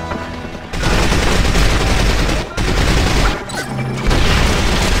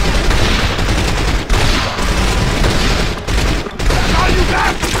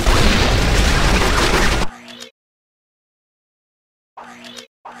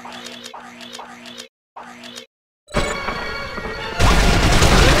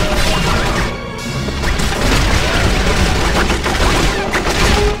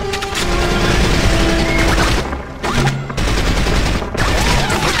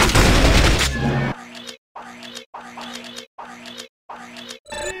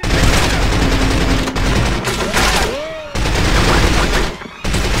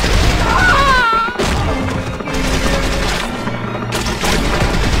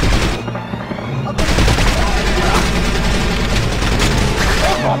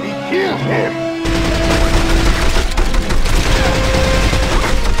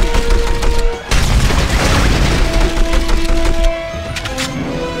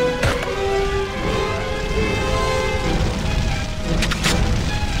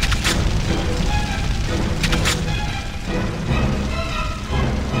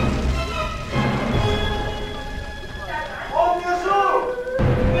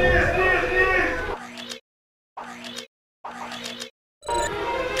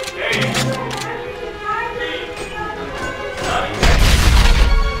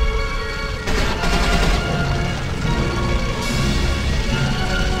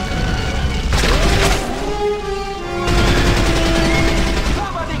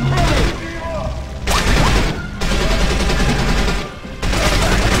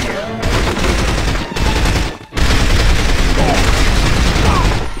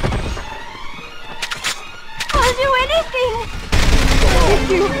 anything! Thank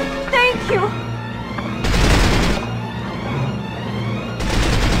you! Thank you!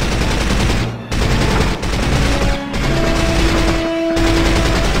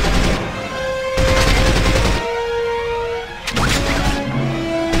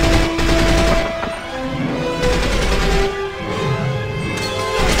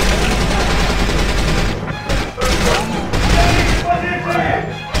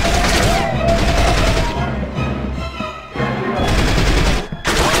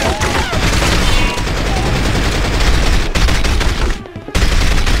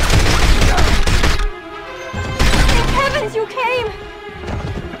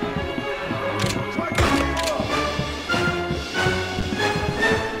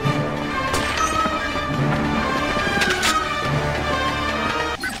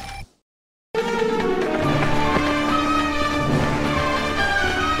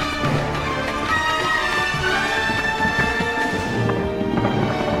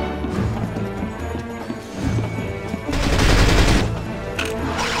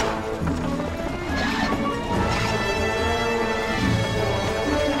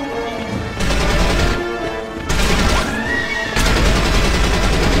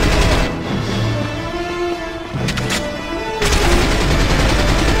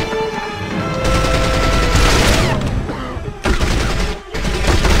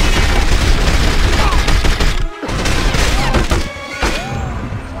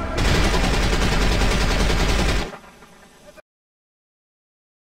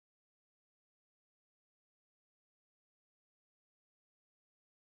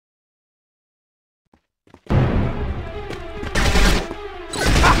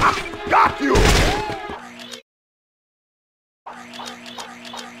 Got you!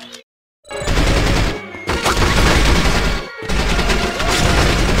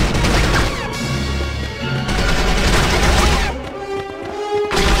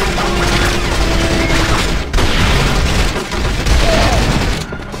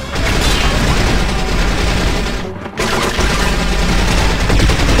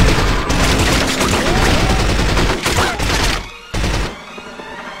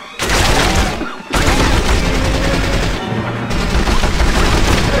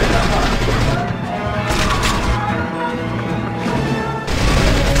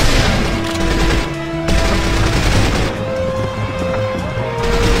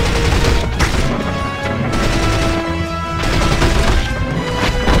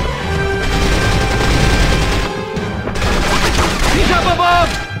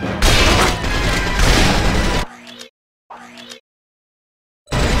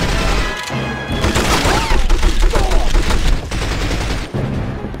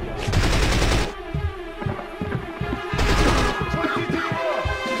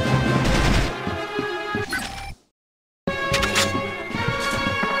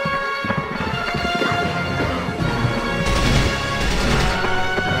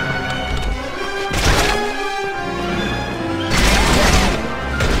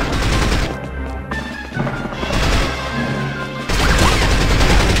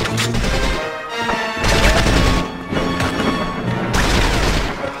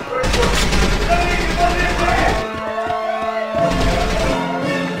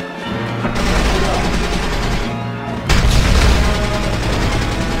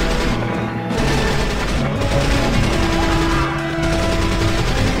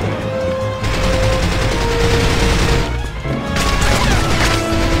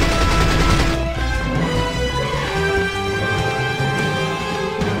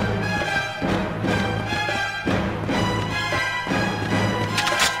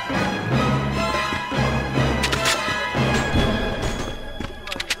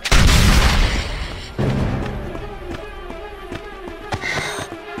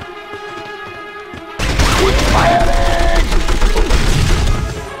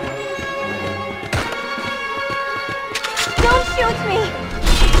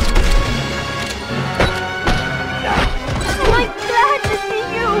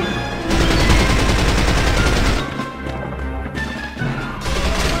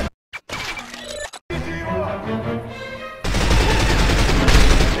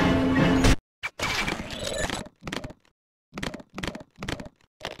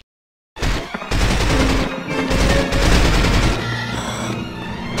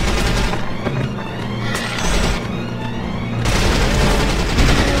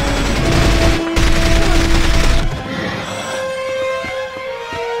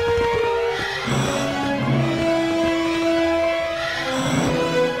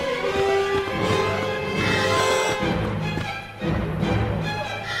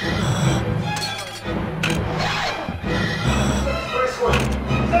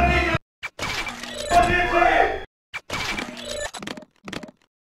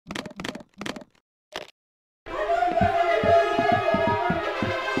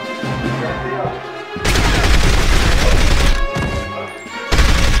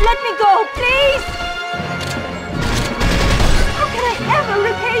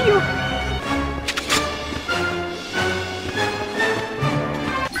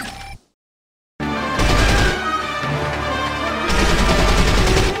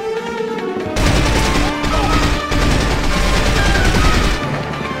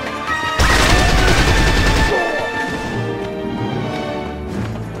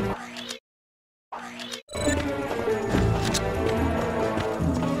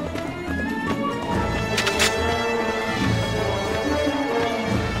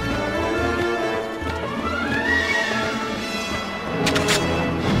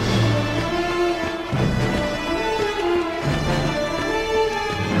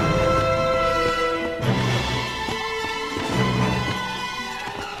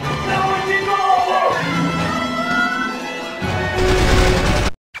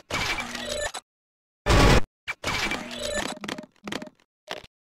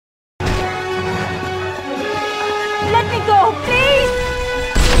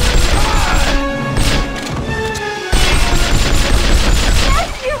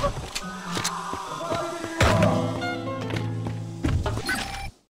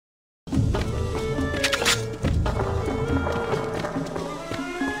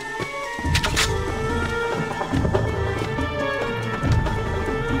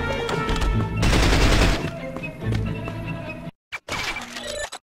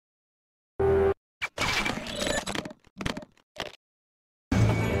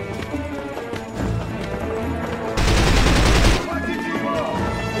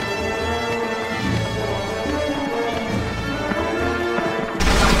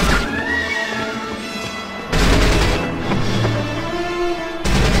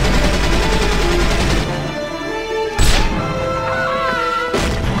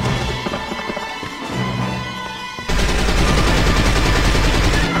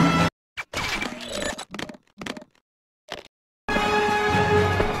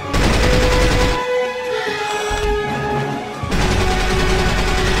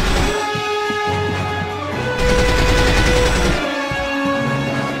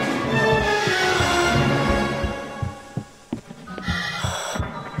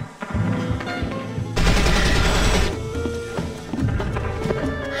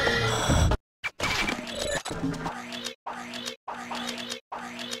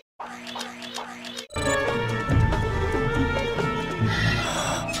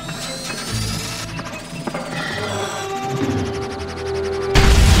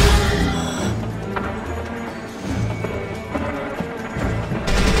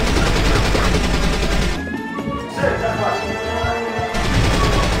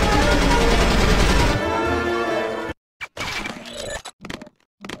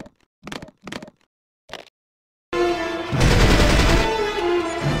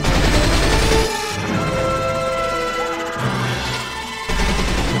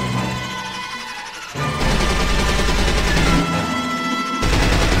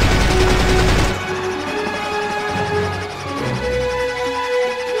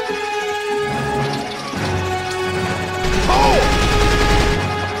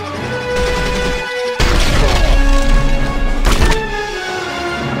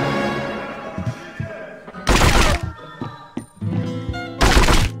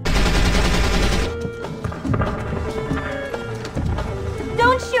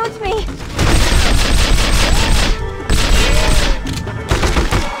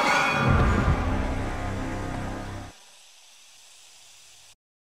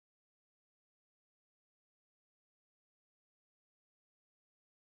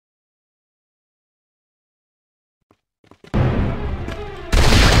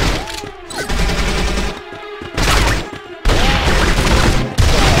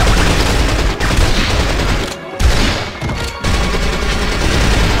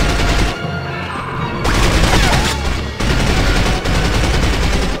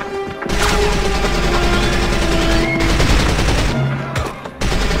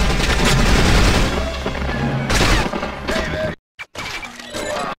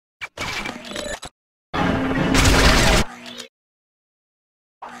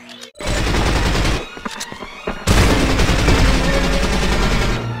 Thank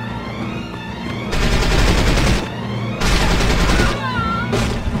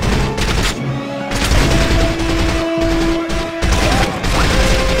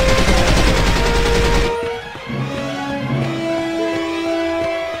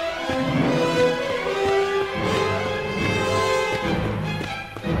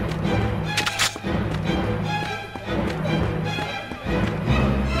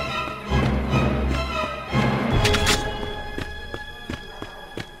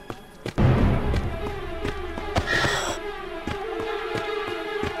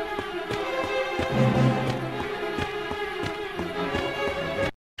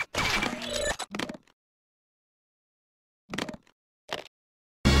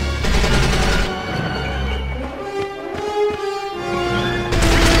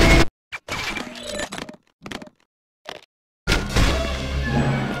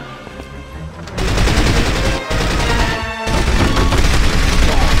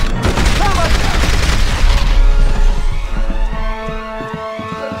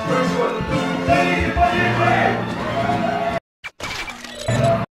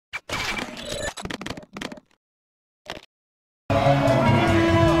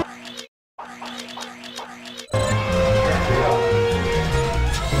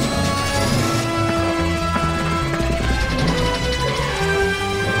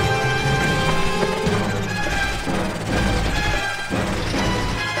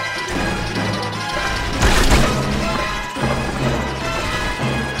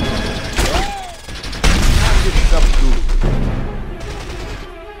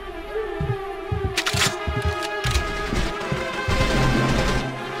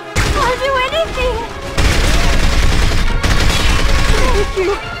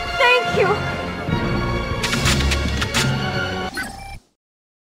you!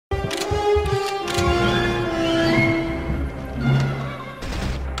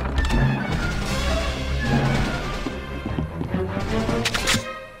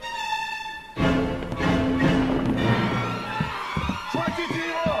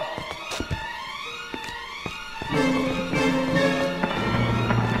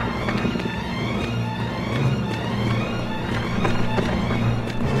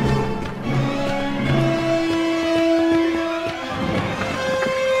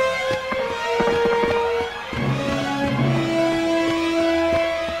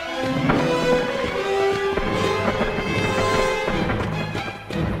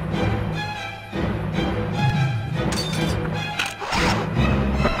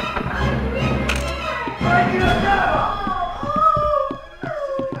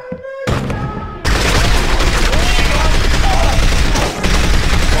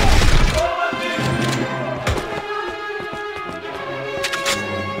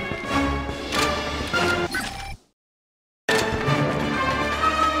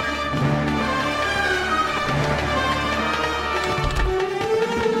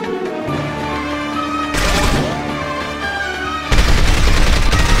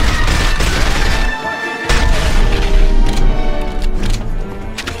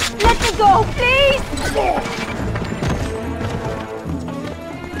 Go, please!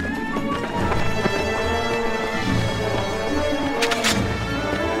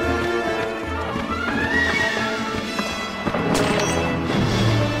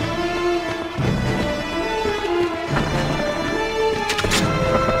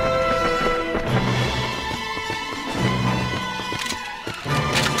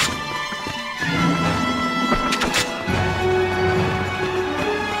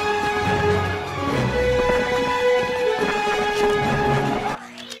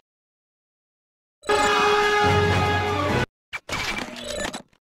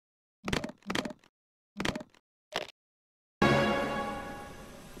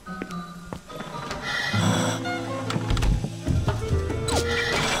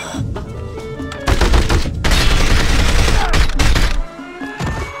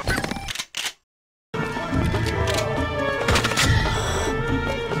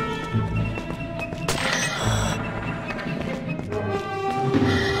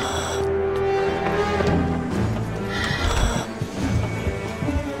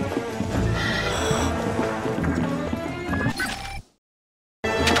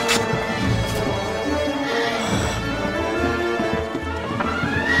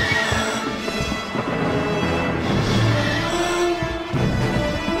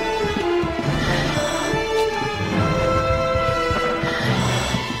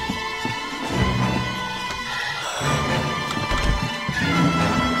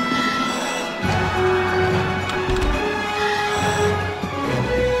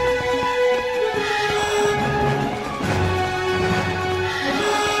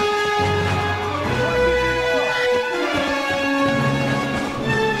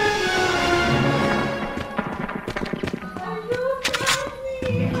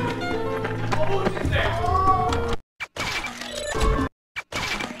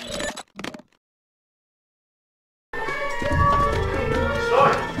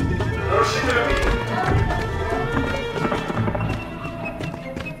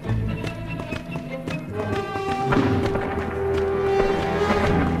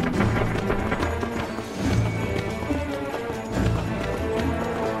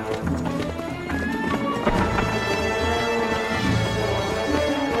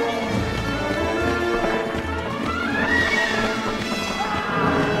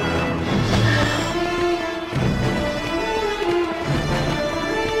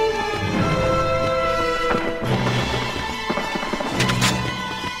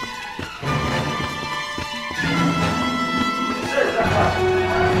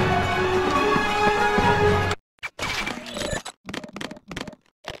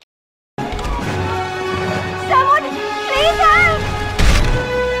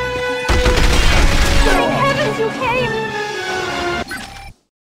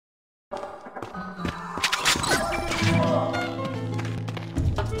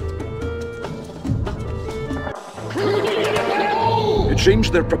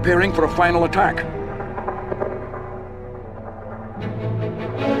 seems they're preparing for a final attack.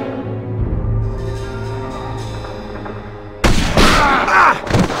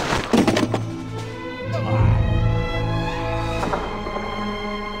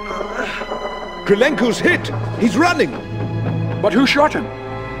 Krylenko's hit! He's running! But who shot him?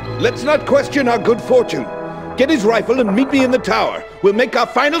 Let's not question our good fortune. Get his rifle and meet me in the tower. We'll make our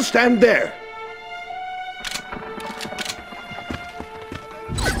final stand there.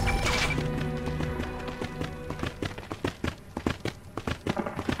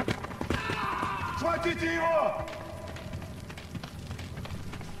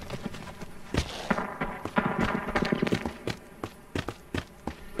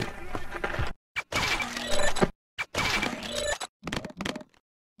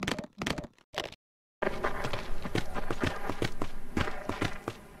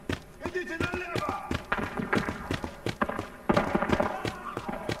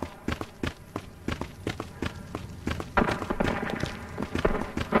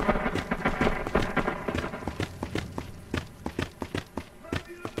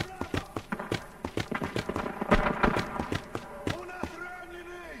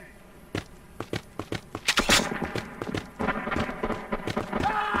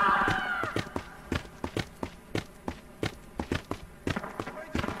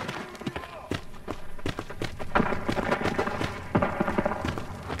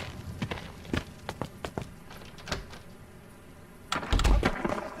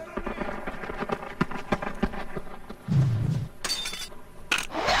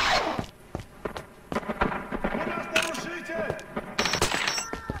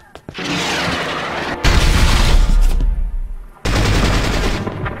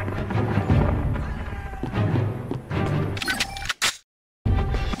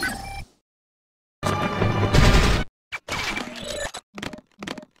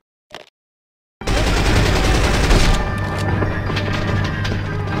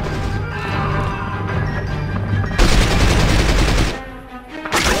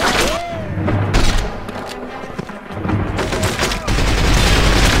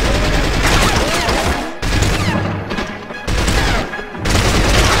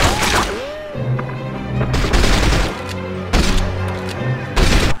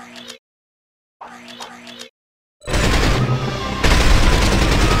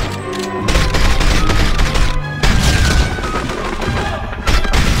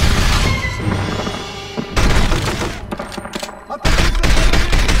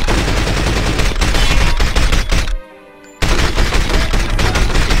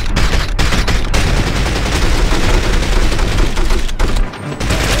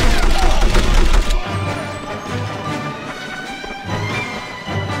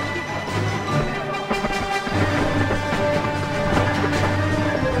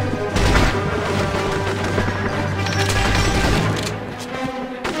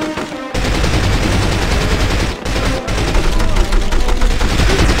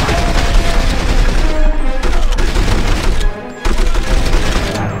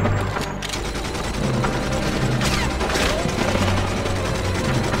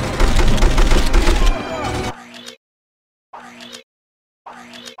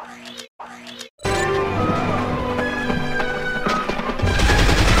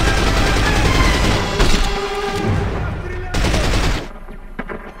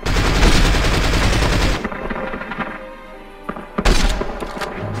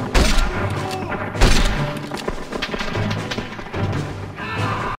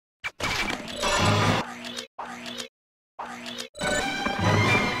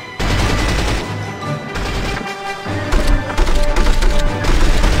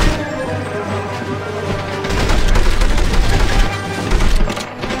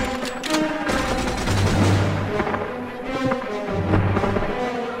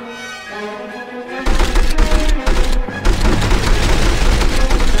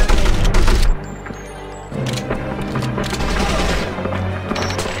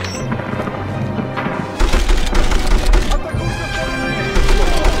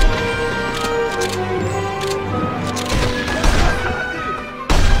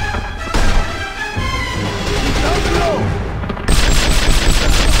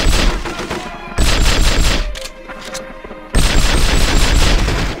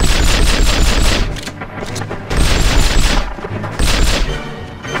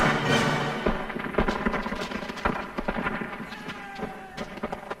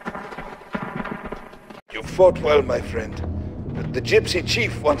 fought well, my friend. But the Gypsy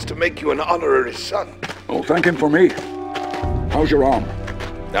Chief wants to make you an honorary son. Oh, thank him for me. How's your arm?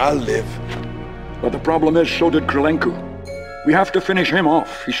 I'll live. But the problem is, so did Krylenko. We have to finish him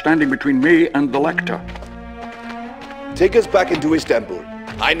off. He's standing between me and the Lector. Take us back into Istanbul.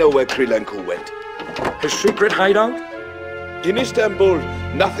 I know where Krylenko went. His secret hideout? In Istanbul,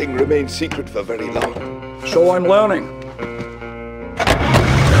 nothing remains secret for very long. So I'm learning.